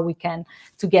on how we can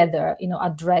together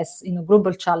address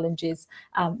global challenges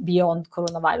beyond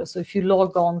coronavirus. So if you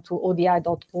log on to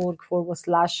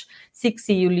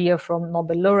odi.org/60, you'll hear from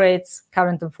Nobel laureates,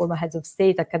 current and former heads of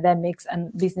state, academics,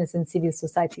 and business and civil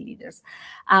society leaders.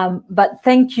 But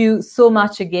thank you so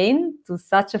much again to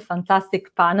such a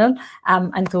fantastic panel,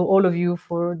 and to all of you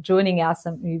for joining us.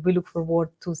 And we look forward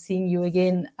to seeing you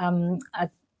again at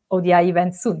ODI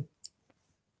events soon.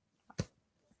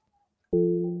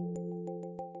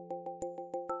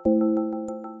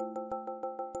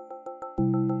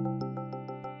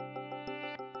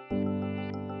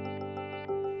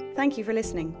 Thank you for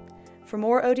listening. For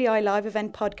more ODI live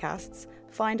event podcasts,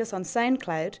 find us on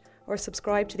SoundCloud or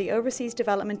subscribe to the Overseas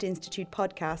Development Institute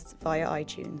podcasts via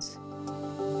iTunes.